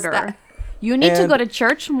work harder. You need to go to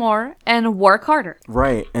church more and work harder.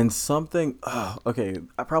 Right. And something,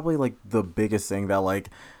 probably like the biggest thing that like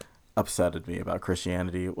upsetted me about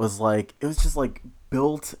Christianity was like, it was just like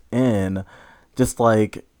built in, just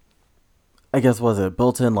like, I guess,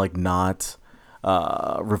 built in like not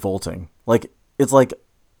revolting. Like, it's like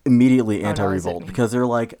immediately anti-revolt, because they're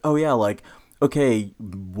like, okay,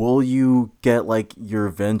 will you get like your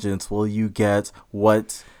vengeance? Will you get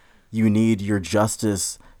what you need, your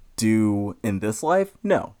justice do in this life?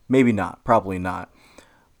 No, maybe not, probably not,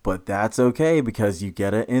 but that's okay because you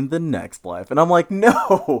get it in the next life. And I'm like,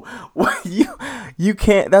 no, you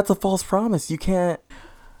can't. That's a false promise. You can't.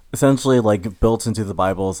 Essentially, like, built into the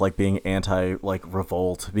Bible is like being anti like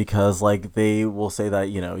revolt, because like they will say that,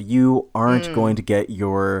 you aren't going to get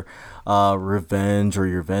your revenge or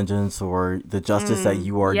your vengeance or the justice that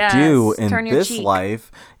you are due in this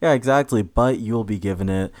life. Yeah, exactly. But you'll be given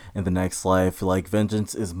it in the next life. Like,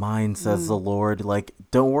 vengeance is mine, says the Lord. Like,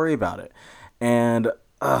 don't worry about it. And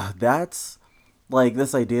that's like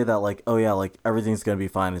this idea that like, like everything's gonna be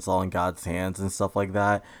fine. It's all in God's hands and stuff like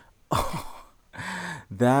that.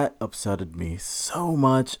 That upsetted me so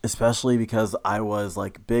much, especially because I was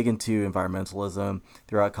like big into environmentalism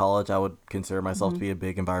throughout college. I would consider myself to be a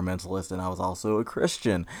big environmentalist, and I was also a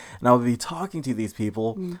Christian, and I would be talking to these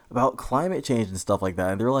people about climate change and stuff like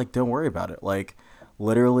that, and they're like, don't worry about it. Like,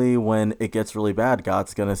 literally, when it gets really bad,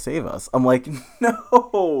 God's gonna save us. I'm like,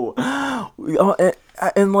 no.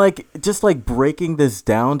 And like, just like breaking this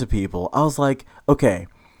down to people, I was like, okay,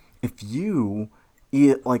 if you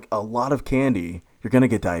eat like a lot of candy, you're gonna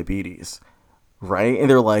get diabetes, right? And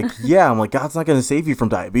they're like, yeah. I'm like, God's not gonna save you from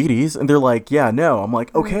diabetes. And they're like, yeah, no. I'm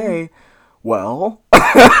like, okay, well,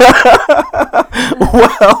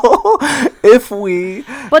 if we.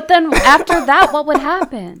 But then after that, what would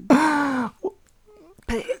happen?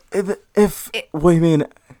 What do you mean?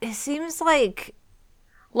 It seems like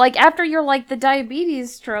after you're like the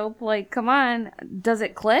diabetes trope, like, come on, does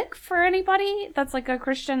it click for anybody that's like a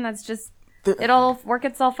Christian that's just it'll work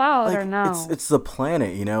itself out, like, or no? it's the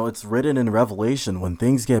planet, you know. It's written in Revelation. When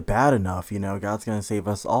things get bad enough, you know, God's gonna save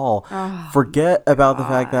us all. Forget about the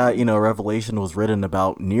fact that, you know, Revelation was written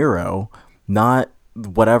about Nero, not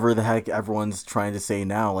whatever the heck everyone's trying to say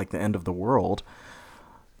now, like the end of the world.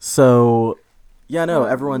 So, yeah, no,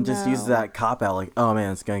 everyone just uses that cop out, like, oh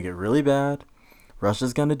man, it's gonna get really bad.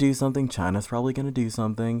 Russia's going to do something, China's probably going to do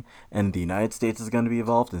something, and the United States is going to be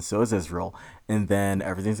involved, and so is Israel. And then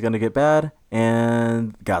everything's going to get bad,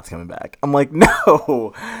 and God's coming back. I'm like,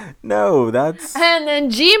 no, that's... And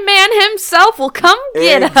then G-Man himself will come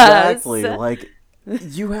get exactly. us. Like,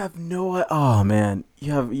 you have no... Oh, man,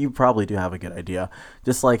 you probably do have a good idea.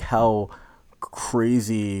 Just like how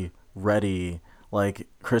crazy ready... like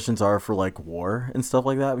Christians are for like war and stuff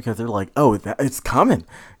like that, because they're like, oh, it's coming,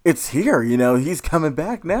 it's here, you know, he's coming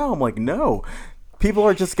back now. I'm like, no, people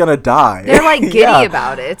are just gonna die. They're like giddy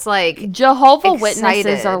about it. It's like Jehovah excited.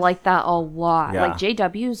 Witnesses are like that a lot. Yeah. Like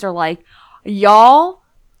JWs are like, y'all,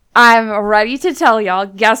 I'm ready to tell y'all,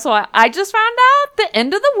 guess what? I just found out the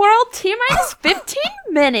end of the world, T-minus 15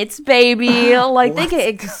 minutes, baby. Like, they get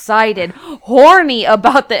excited, horny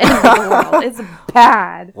about the end of the world. It's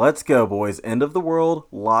bad. Let's go, boys. End of the world,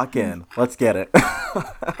 lock in. Let's get it.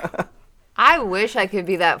 I wish I could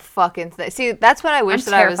be that fucking See, that's when I wish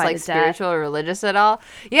that I was like spiritual or religious at all.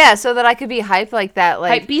 Yeah, so that I could be hype like that.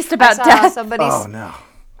 Like, hype beast about death. Oh, no.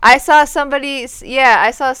 I saw somebody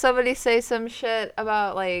say some shit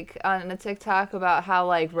about, like, on a TikTok about how,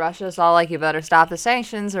 like, Russia's all like, you better stop the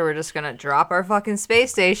sanctions or we're just gonna drop our fucking space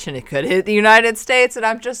station. It could hit the United States. And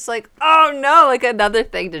I'm just like, oh no, like another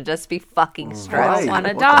thing to just be fucking stressed. I don't want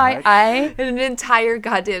to die. An entire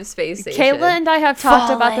goddamn space station. Kayla and I have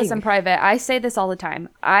talked about this in private. I say this all the time.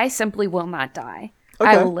 I simply will not die. Okay.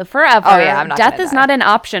 I will live forever. Oh, yeah, I'm not Death gonna is die. not an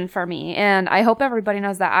option for me, and I hope everybody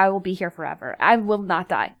knows that I will be here forever. I will not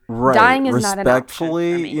die. Right. Dying is not an option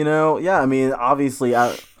Respectfully, for me. you know, yeah, I mean, obviously,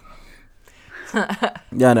 yeah,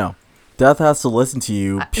 no. Death has to listen to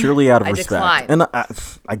you purely out of I respect. decline. And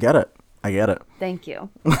I get it. Thank you.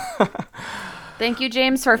 Thank you,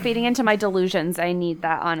 James, for feeding into my delusions. I need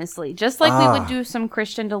that, honestly. Just like we would do some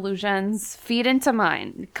Christian delusions, feed into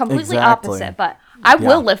mine. Completely Exactly. opposite, but I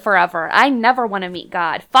will live forever. I never want to meet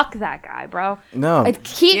God. Fuck that guy, bro. No.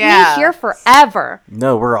 Keep me Yeah. here forever.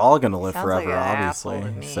 No, we're all going to live Sounds like forever, an obviously. apple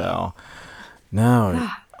to me. So, no.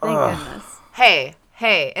 Thank goodness.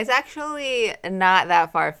 Hey, it's actually not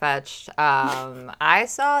that far-fetched. I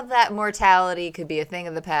saw that mortality could be a thing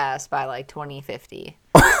of the past by, like, 2050.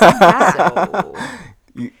 So,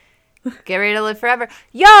 get ready to live forever.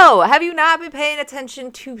 Yo, have you not been paying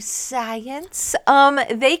attention to science?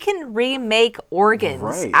 They can remake organs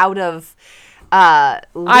Right. out of I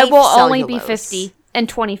leaf will only be cellulose. 50 in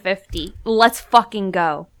 2050. Let's fucking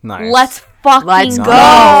go. Nice. Let's fucking Let's go. go.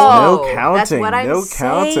 No That's counting. what I'm No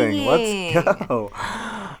counting. saying. Let's go.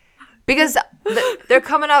 Because they're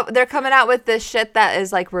coming out with this shit that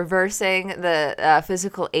is like reversing the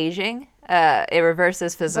physical aging. It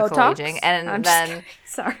reverses physical Botox? aging, and I'm then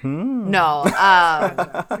just sorry. no,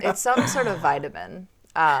 it's some sort of vitamin,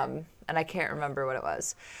 and I can't remember what it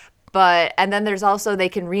was. And then there's also, they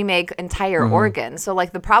can remake entire organs. So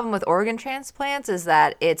like the problem with organ transplants is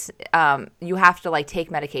that it's you have to like take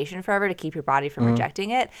medication forever to keep your body from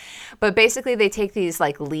rejecting it. But basically they take these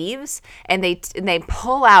like leaves and they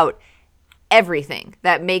pull out everything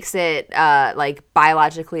that makes it like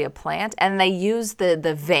biologically a plant, and they use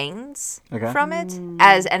the veins from it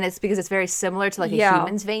and it's because it's very similar to like a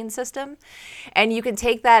human's vein system, and you can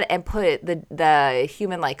take that and put the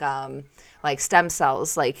human like stem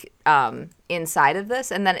cells like inside of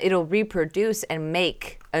this, and then it'll reproduce and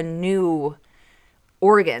make a new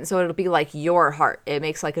organ. So it'll be like your heart. It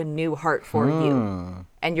makes like a new heart for you,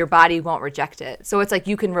 and your body won't reject it. So it's like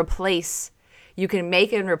you can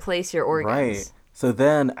make and replace your organs. Right. So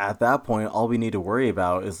then at that point, all we need to worry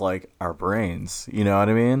about is like our brains. You know what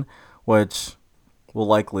I mean? Which will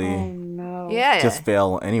likely Yeah. just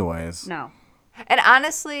fail anyways. No. And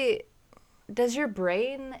honestly, does your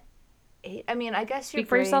brain... I mean, I guess your Speak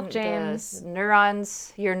for yourself, brain James.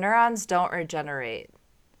 does. Your neurons don't regenerate.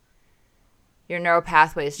 Your neural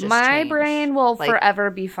pathways just My change. brain will Like- forever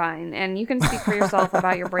be fine. And you can speak for yourself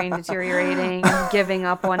about your brain deteriorating, giving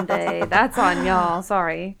up one day. That's on y'all.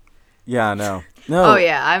 Sorry. Yeah, no. No. Oh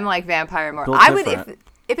yeah, I'm like vampire immortal. Built I would different.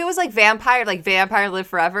 if it was like vampire live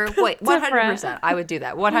forever. Wait, 100%. I would do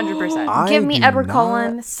that. 100%. I Give me do Edward not-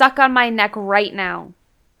 Cullen. Suck on my neck right now.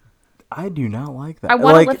 I do not like that. I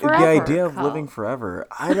wanna like live forever. the idea of Kyle. living forever.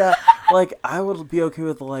 I would be okay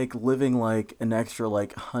with like living like an extra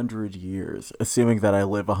like 100 years, assuming that I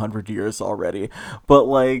live 100 years already. But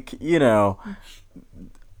like, you know,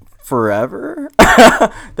 Forever?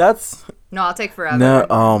 That's No, I'll take forever. no.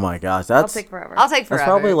 Oh my gosh, I'll that's take forever. I'll take forever. that's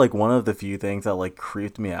probably like one of the few things that like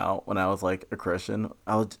creeped me out when I was like a Christian.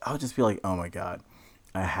 I would just be like, oh my god,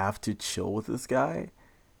 I have to chill with this guy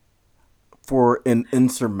for an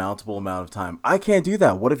insurmountable amount of time. I can't do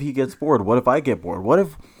that. What if he gets bored? What if I get bored? What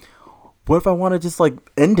if I want to just like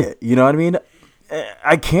end it? You know what I mean?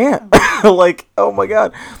 I can't. Like, oh my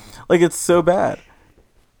god, like it's so bad.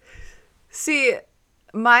 See,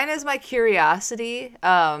 mine is my curiosity.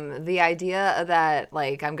 The idea that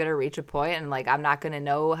like I'm gonna reach a point and like I'm not gonna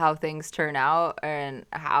know how things turn out and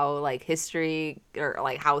how like history or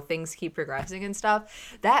like how things keep progressing and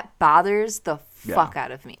stuff. That bothers the fuck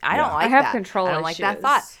out of me. I don't like I have that. control I don't issues. like that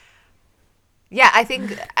thought. Yeah, I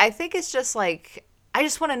think it's just like I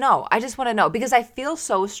just want to know. I just want to know because I feel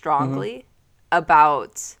so strongly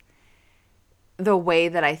about the way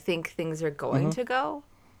that I think things are going to go.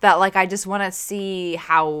 That, like, I just want to see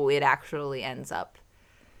how it actually ends up.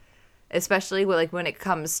 Especially, like, when it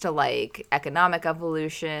comes to, like, economic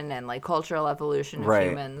evolution and, like, cultural evolution of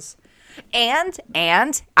humans. And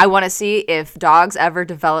I want to see if dogs ever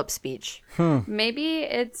develop speech. Maybe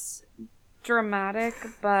it's dramatic,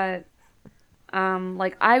 but,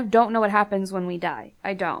 like, I don't know what happens when we die.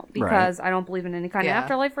 I don't. Because I don't believe in any kind of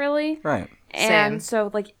afterlife, really. Right. And Same. so,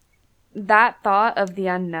 like, that thought of the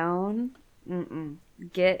unknown,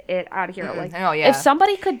 get it out of here. Like, Oh, yeah. if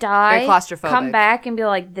somebody could die, Very claustrophobic. come back and be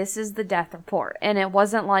like, this is the death report. And it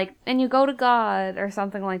wasn't like, and you go to God or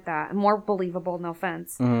something like that. More believable, no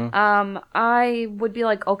offense. I would be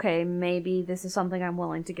like, okay, maybe this is something I'm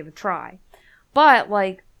willing to give a try. But,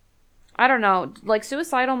 like, I don't know, like,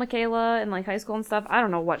 suicidal Michaela in, like, high school and stuff, I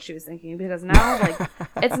don't know what she was thinking, because now, like,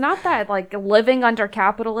 it's not that, like, living under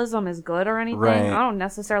capitalism is good or anything. Right. I don't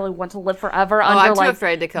necessarily want to live forever I'm under, too like,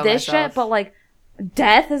 afraid to kill this myself. shit, but, like,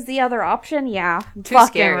 death is the other option? Yeah. Too Fucking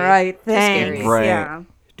scary. right. Too Thanks. scary. Right. Yeah.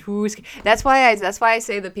 That's why I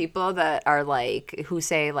say the people that are like who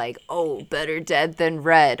say like, oh, better dead than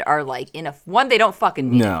red are like one, they don't fucking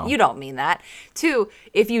mean No. it. You don't mean that. Two,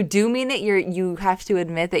 if you do mean it, you have to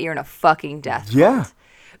admit that you're in a fucking death Yeah. cult.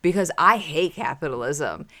 Because I hate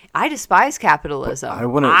capitalism. I despise capitalism. But I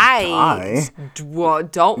wouldn't die.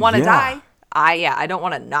 Don't want to Yeah. die. I don't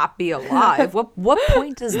want to not be alive. What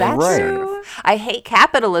point does that Right. serve? I hate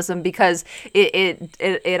capitalism because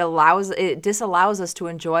it disallows us to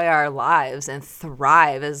enjoy our lives and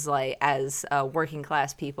thrive as working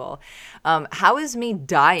class people. How is me Fixing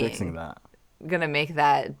dying that. gonna make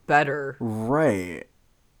that better? Right.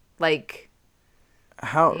 Like,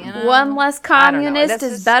 How? you know? One less I don't know. communist That's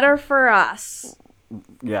is just- better for us.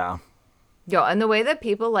 Yeah. Yo, and the way that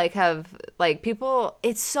people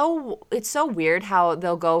it's so weird how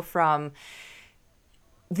they'll go from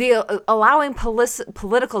the allowing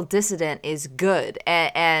political dissident is good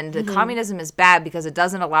and communism is bad because it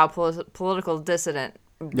doesn't allow political dissent,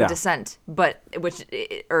 or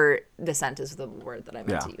dissent is the word that I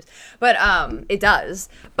meant to use, but it does,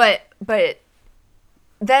 but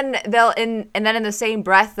then and then in the same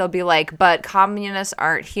breath they'll be like, but communists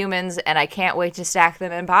aren't humans and I can't wait to stack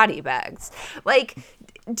them in body bags. Like,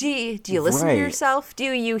 do you listen to Right. yourself?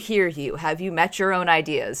 Do you hear you? Have you met your own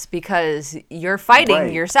ideas? Because you're fighting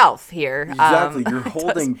Right. yourself here. Exactly. You're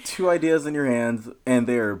holding two ideas in your hands, and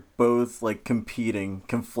they are both like competing,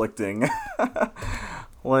 conflicting.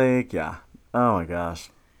 Like, yeah. Oh my gosh.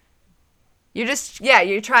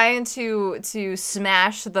 You're trying to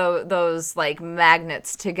smash those like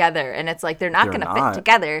magnets together, and it's like they're not going to fit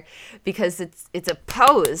together because it's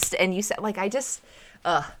opposed. And you said like it just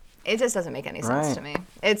doesn't make any sense to me.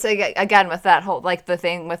 It's like, again, with that whole like the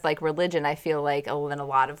thing with like religion, I feel like in a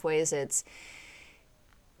lot of ways it's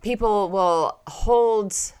people will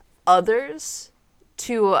hold others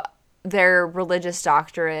to their religious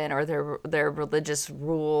doctrine or their religious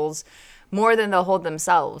rules more than they'll hold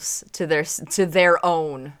themselves to their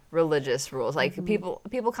own religious rules. Like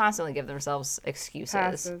people constantly give themselves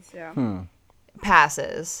excuses,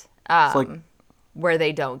 passes, like, where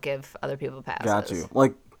they don't give other people passes. got you.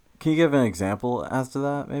 Like, can you give an example as to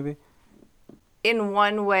that, maybe? In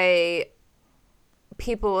one way,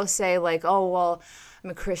 people will say like, oh, well, I'm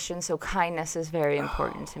a Christian, so kindness is very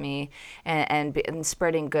important to me, and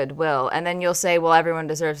spreading goodwill. And then you'll say, well, everyone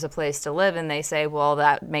deserves a place to live, and they say, well,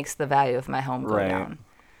 that makes the value of my home go down.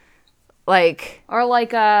 Like, Or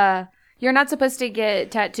like, you're not supposed to get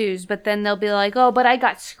tattoos, but then they'll be like, oh, but I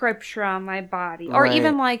got scripture on my body. Or Right.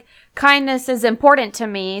 even like, kindness is important to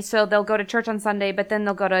me, so they'll go to church on Sunday, but then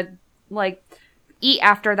they'll go to, like, eat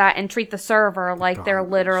after that and treat the server like they're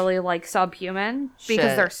literally, like, subhuman because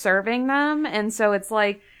Shit. they're serving them. And so it's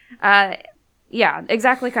like, Yeah,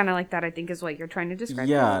 exactly, kind of like that, I think, is what you're trying to describe.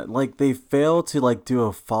 Yeah, like they fail to like do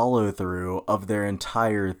a follow through of their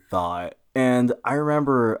entire thought. And I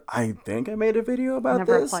remember, I think I made a video about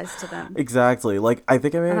Never this. applies to them. Exactly. Like I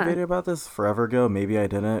think I made a Uh-huh. video about this forever ago. Maybe I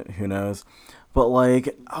didn't. Who knows? But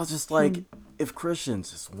like I was just like, if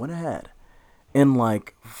Christians just went ahead and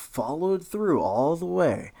like followed through all the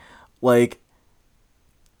way, like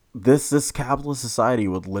this capitalist society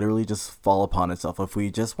would literally just fall upon itself if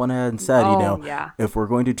we just went ahead and said, Oh, yeah. if we're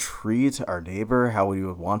going to treat our neighbor how we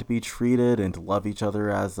would want to be treated and to love each other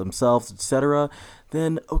as themselves, etc.,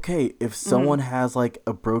 then okay, if someone has like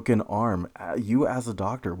a broken arm, you as a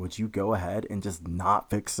doctor, would you go ahead and just not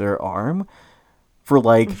fix their arm? For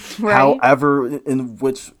like Right? however in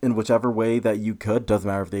whichever way that you could, doesn't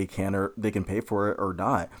matter if they can or they can pay for it or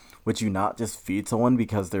not, would you not just feed someone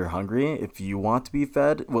because they're hungry if you want to be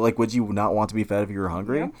fed? Well, like, would you not want to be fed if you were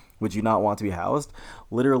hungry? Yep. Would you not want to be housed?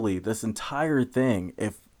 Literally, this entire thing,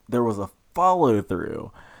 if there was a follow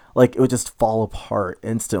through, like, it would just fall apart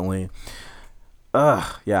instantly.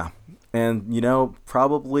 Yeah. And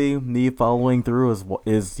probably me following through is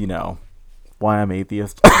why I'm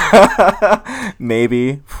atheist.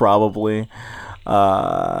 Maybe, probably.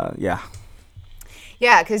 Yeah.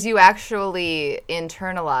 Yeah, because you actually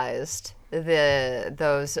internalized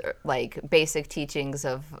those like basic teachings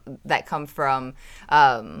of that come from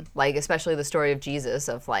like especially the story of Jesus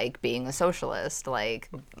of like being a socialist, like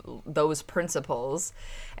those principles.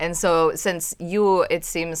 And so since it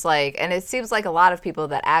seems like a lot of people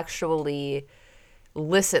that actually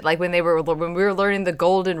listen, like when we were learning the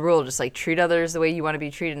golden rule, just like treat others the way you want to be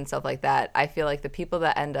treated and stuff like that, I feel like the people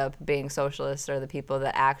that end up being socialists are the people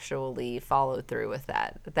that actually followed through with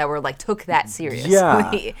that were like took that seriously.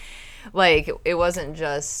 Yeah. Like it wasn't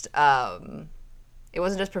just performative.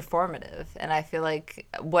 And I feel like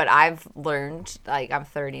what I've learned, like I'm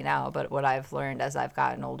 30 now, but what I've learned as I've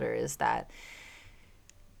gotten older is that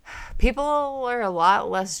people are a lot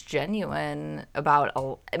less genuine about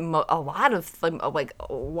a lot of like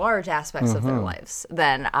large aspects of their lives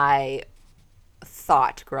than I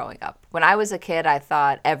thought growing up. When I was a kid, I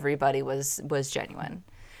thought everybody was genuine.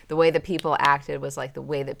 The way that people acted was like the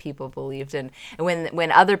way that people believed in. And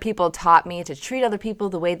when other people taught me to treat other people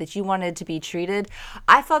the way that you wanted to be treated,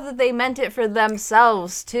 I thought that they meant it for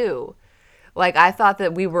themselves too. Like, I thought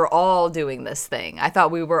that we were all doing this thing. I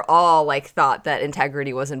thought we were all, like, thought that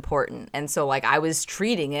integrity was important. And so, like, I was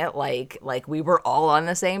treating it like we were all on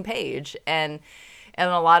the same page. And in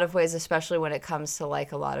a lot of ways, especially when it comes to,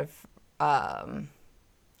 like, a lot of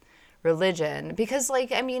religion. Because,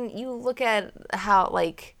 like, I mean, you look at how,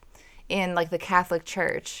 like, in, like, the Catholic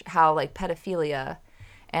Church, how, like, pedophilia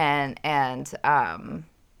and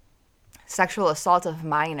sexual assault of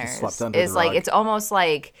minors Swept under is, the like, rug. it's almost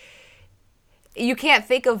like you can't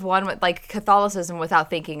think of one with like Catholicism without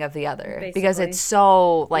thinking of the other because Basically. it's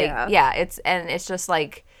so like Yeah. it's just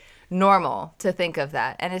like normal to think of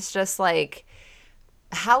that. And it's just like,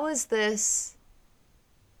 how is this,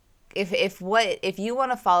 if you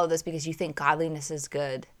want to follow this because you think godliness is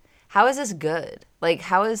good, how is this good? Like,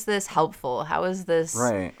 how is this helpful? How is this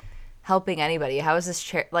Right. helping anybody? How is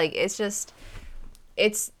this like, it's just,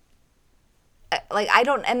 it's like, I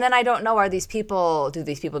don't know, do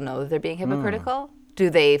these people know that they're being hypocritical? Do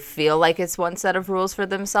they feel like it's one set of rules for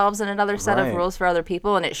themselves and another set of Right. rules for other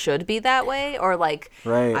people and it should be that way? Or like,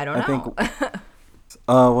 Right. I don't know.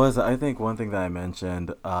 I think one thing that I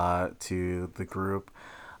mentioned to the group,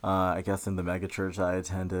 I guess in the mega church I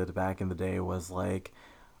attended back in the day, was like,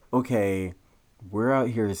 okay, we're out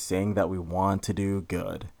here saying that we want to do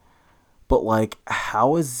good, but like,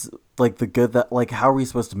 how is like the good that, like, how are we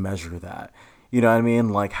supposed to measure that? You know what I mean?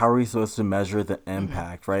 Like, how are we supposed to measure the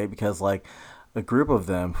impact, right? Because like a group of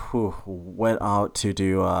them who went out to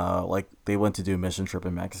do like they went to do a mission trip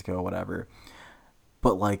in Mexico or whatever,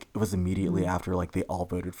 but like it was immediately after like they all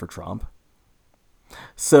voted for Trump.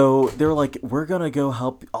 So they're like, we're gonna go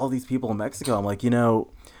help all these people in Mexico. I'm like, what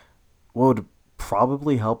would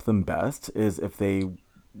probably help them best is if they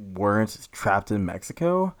weren't trapped in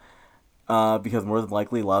Mexico. Because more than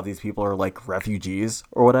likely a lot of these people are like refugees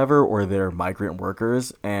or whatever, or they're migrant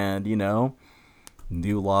workers, and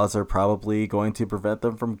new laws are probably going to prevent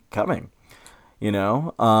them from coming. And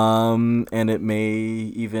it may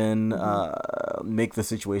even make the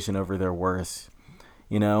situation over there worse.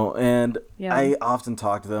 And Yeah. I often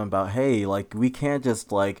talk to them about, hey, like, we can't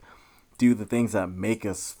just like do the things that make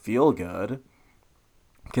us feel good,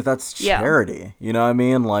 because that's Yeah. charity. You know what I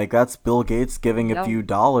mean? Like, that's Bill Gates giving a Yep. few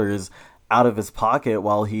dollars out of his pocket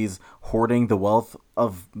while he's hoarding the wealth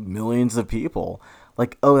of millions of people.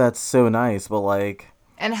 Like, oh, that's so nice, but like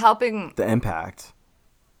And helping the impact.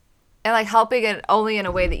 And like helping it only in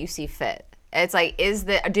a way that you see fit. It's like,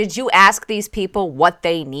 did you ask these people what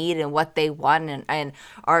they need and what they want, and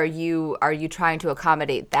are you trying to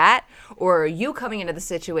accommodate that, or are you coming into the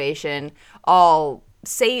situation all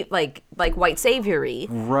like white saviory,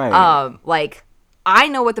 Right? like, I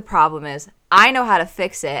know what the problem is, I know how to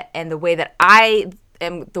fix it, and the way that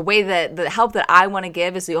the help that I want to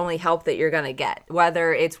give is the only help that you're gonna get,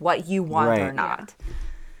 whether it's what you want or Right. not.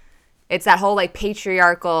 It's that whole like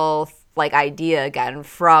patriarchal like idea again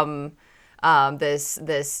from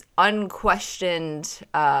this unquestioned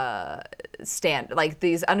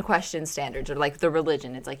these unquestioned standards, or like the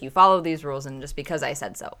religion. It's like you follow these rules and just because I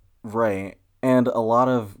said so. Right. And a lot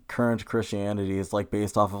of current Christianity is like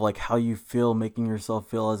based off of like how you feel, making yourself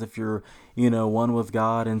feel as if you're, one with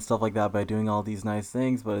God and stuff like that by doing all these nice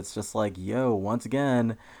things. But it's just like, once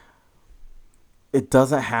again, it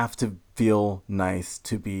doesn't have to feel nice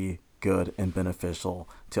to be good and beneficial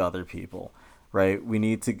to other people, right? We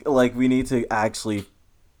need to actually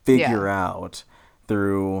figure out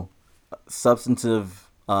through substantive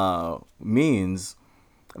means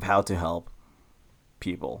of how to help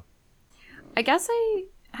people. I guess I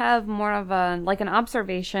have more of an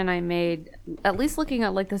observation I made, at least looking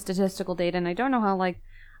at like the statistical data, and I don't know how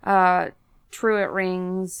true it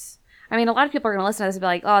rings. I mean, a lot of people are going to listen to this and be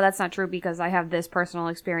like, oh, that's not true because I have this personal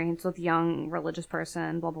experience with young religious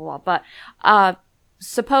person, blah, blah, blah. But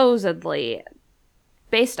supposedly,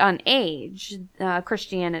 based on age,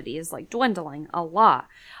 Christianity is like dwindling a lot.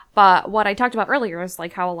 But what I talked about earlier is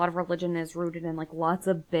like how a lot of religion is rooted in like lots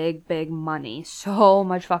of big, big money. So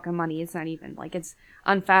much fucking money. It's not even like, it's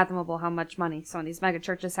unfathomable how much money some of these mega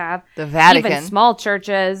churches have. The Vatican. Even small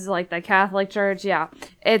churches like the Catholic Church. Yeah.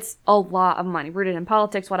 It's a lot of money rooted in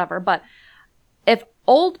politics, whatever. But if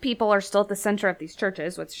old people are still at the center of these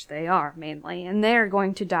churches, which they are mainly, and they're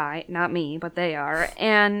going to die, not me, but they are.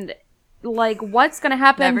 And like, what's going to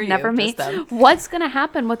happen? Never me. What's going to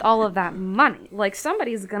happen with all of that money? Like,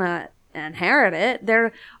 somebody's going to inherit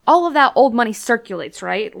it. All of that old money circulates,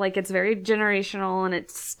 right? Like, it's very generational and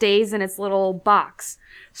it stays in its little box.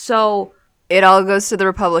 So it all goes to the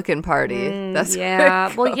Republican Party. That's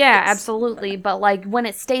yeah. Well, yeah, absolutely. But like when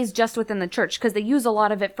it stays just within the church, because they use a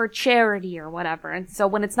lot of it for charity or whatever. And so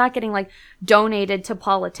when it's not getting like donated to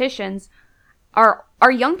politicians, are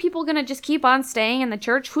young people going to just keep on staying in the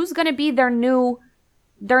church? Who's going to be their new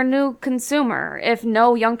consumer if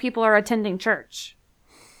no young people are attending church?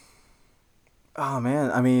 Oh man,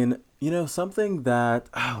 I mean, something that,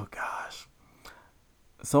 oh gosh,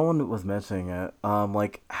 someone was mentioning it,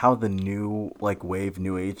 like how the new like wave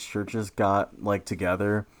new age churches got like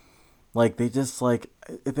together. Like they just like,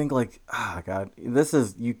 I think like, God,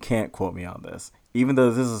 you can't quote me on this. Even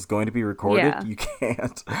though this is going to be recorded, You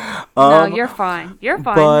can't. No, you're fine. You're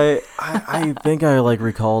fine. But I think I like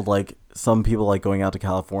recalled like some people like going out to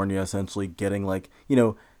California, essentially getting like,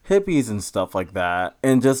 hippies and stuff like that.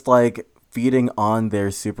 And just like feeding on their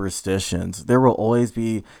superstitions. There will always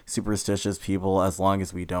be superstitious people as long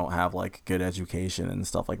as we don't have like good education and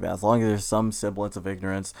stuff like that. As long as there's some semblance of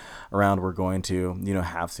ignorance around, we're going to,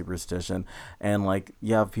 have superstition. And like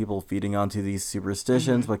you have people feeding onto these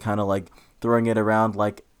superstitions, but kind of like throwing it around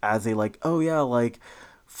like as a like, oh yeah, like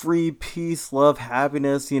free, peace, love,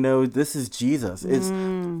 happiness, this is Jesus. It's,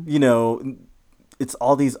 it's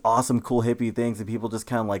all these awesome, cool hippie things, and people just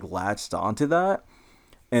kind of like latched onto that.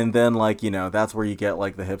 And then, like, that's where you get,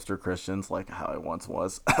 like, the hipster Christians, like how I once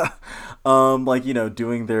was, like,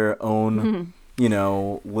 doing their own,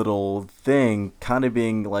 little thing, kind of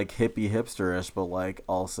being, like, hippie hipsterish, but, like,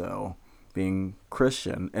 also being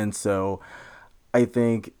Christian. And so I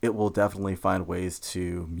think it will definitely find ways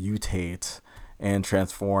to mutate and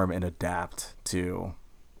transform and adapt to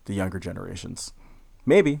the younger generations.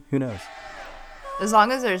 Maybe. Who knows? As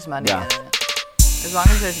long as there's money in it. As long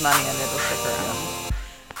as there's money in it, it'll stick around.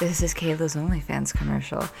 This is Kayla's OnlyFans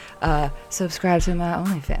commercial. Subscribe to my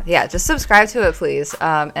OnlyFans. Yeah, just subscribe to it, please,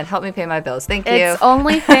 and help me pay my bills. Thank you. It's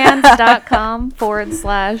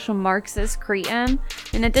onlyfans.com/Marxist Cretin.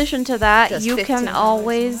 In addition to that, just you can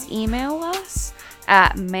always email us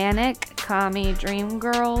at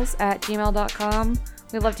maniccomedreamgirls@gmail.com.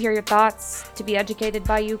 We'd love to hear your thoughts, to be educated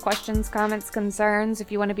by you, questions, comments, concerns.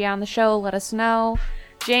 If you want to be on the show, let us know.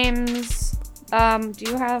 James, do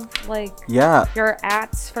you have your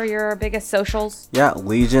ats for your biggest socials? Yeah,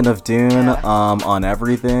 Legion of Dune on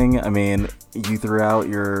everything. I mean, you threw out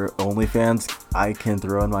your OnlyFans, I can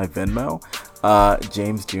throw in my Venmo.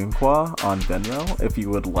 James Junequa on Venmo if you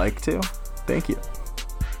would like to. Thank you.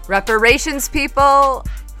 Reparations, people.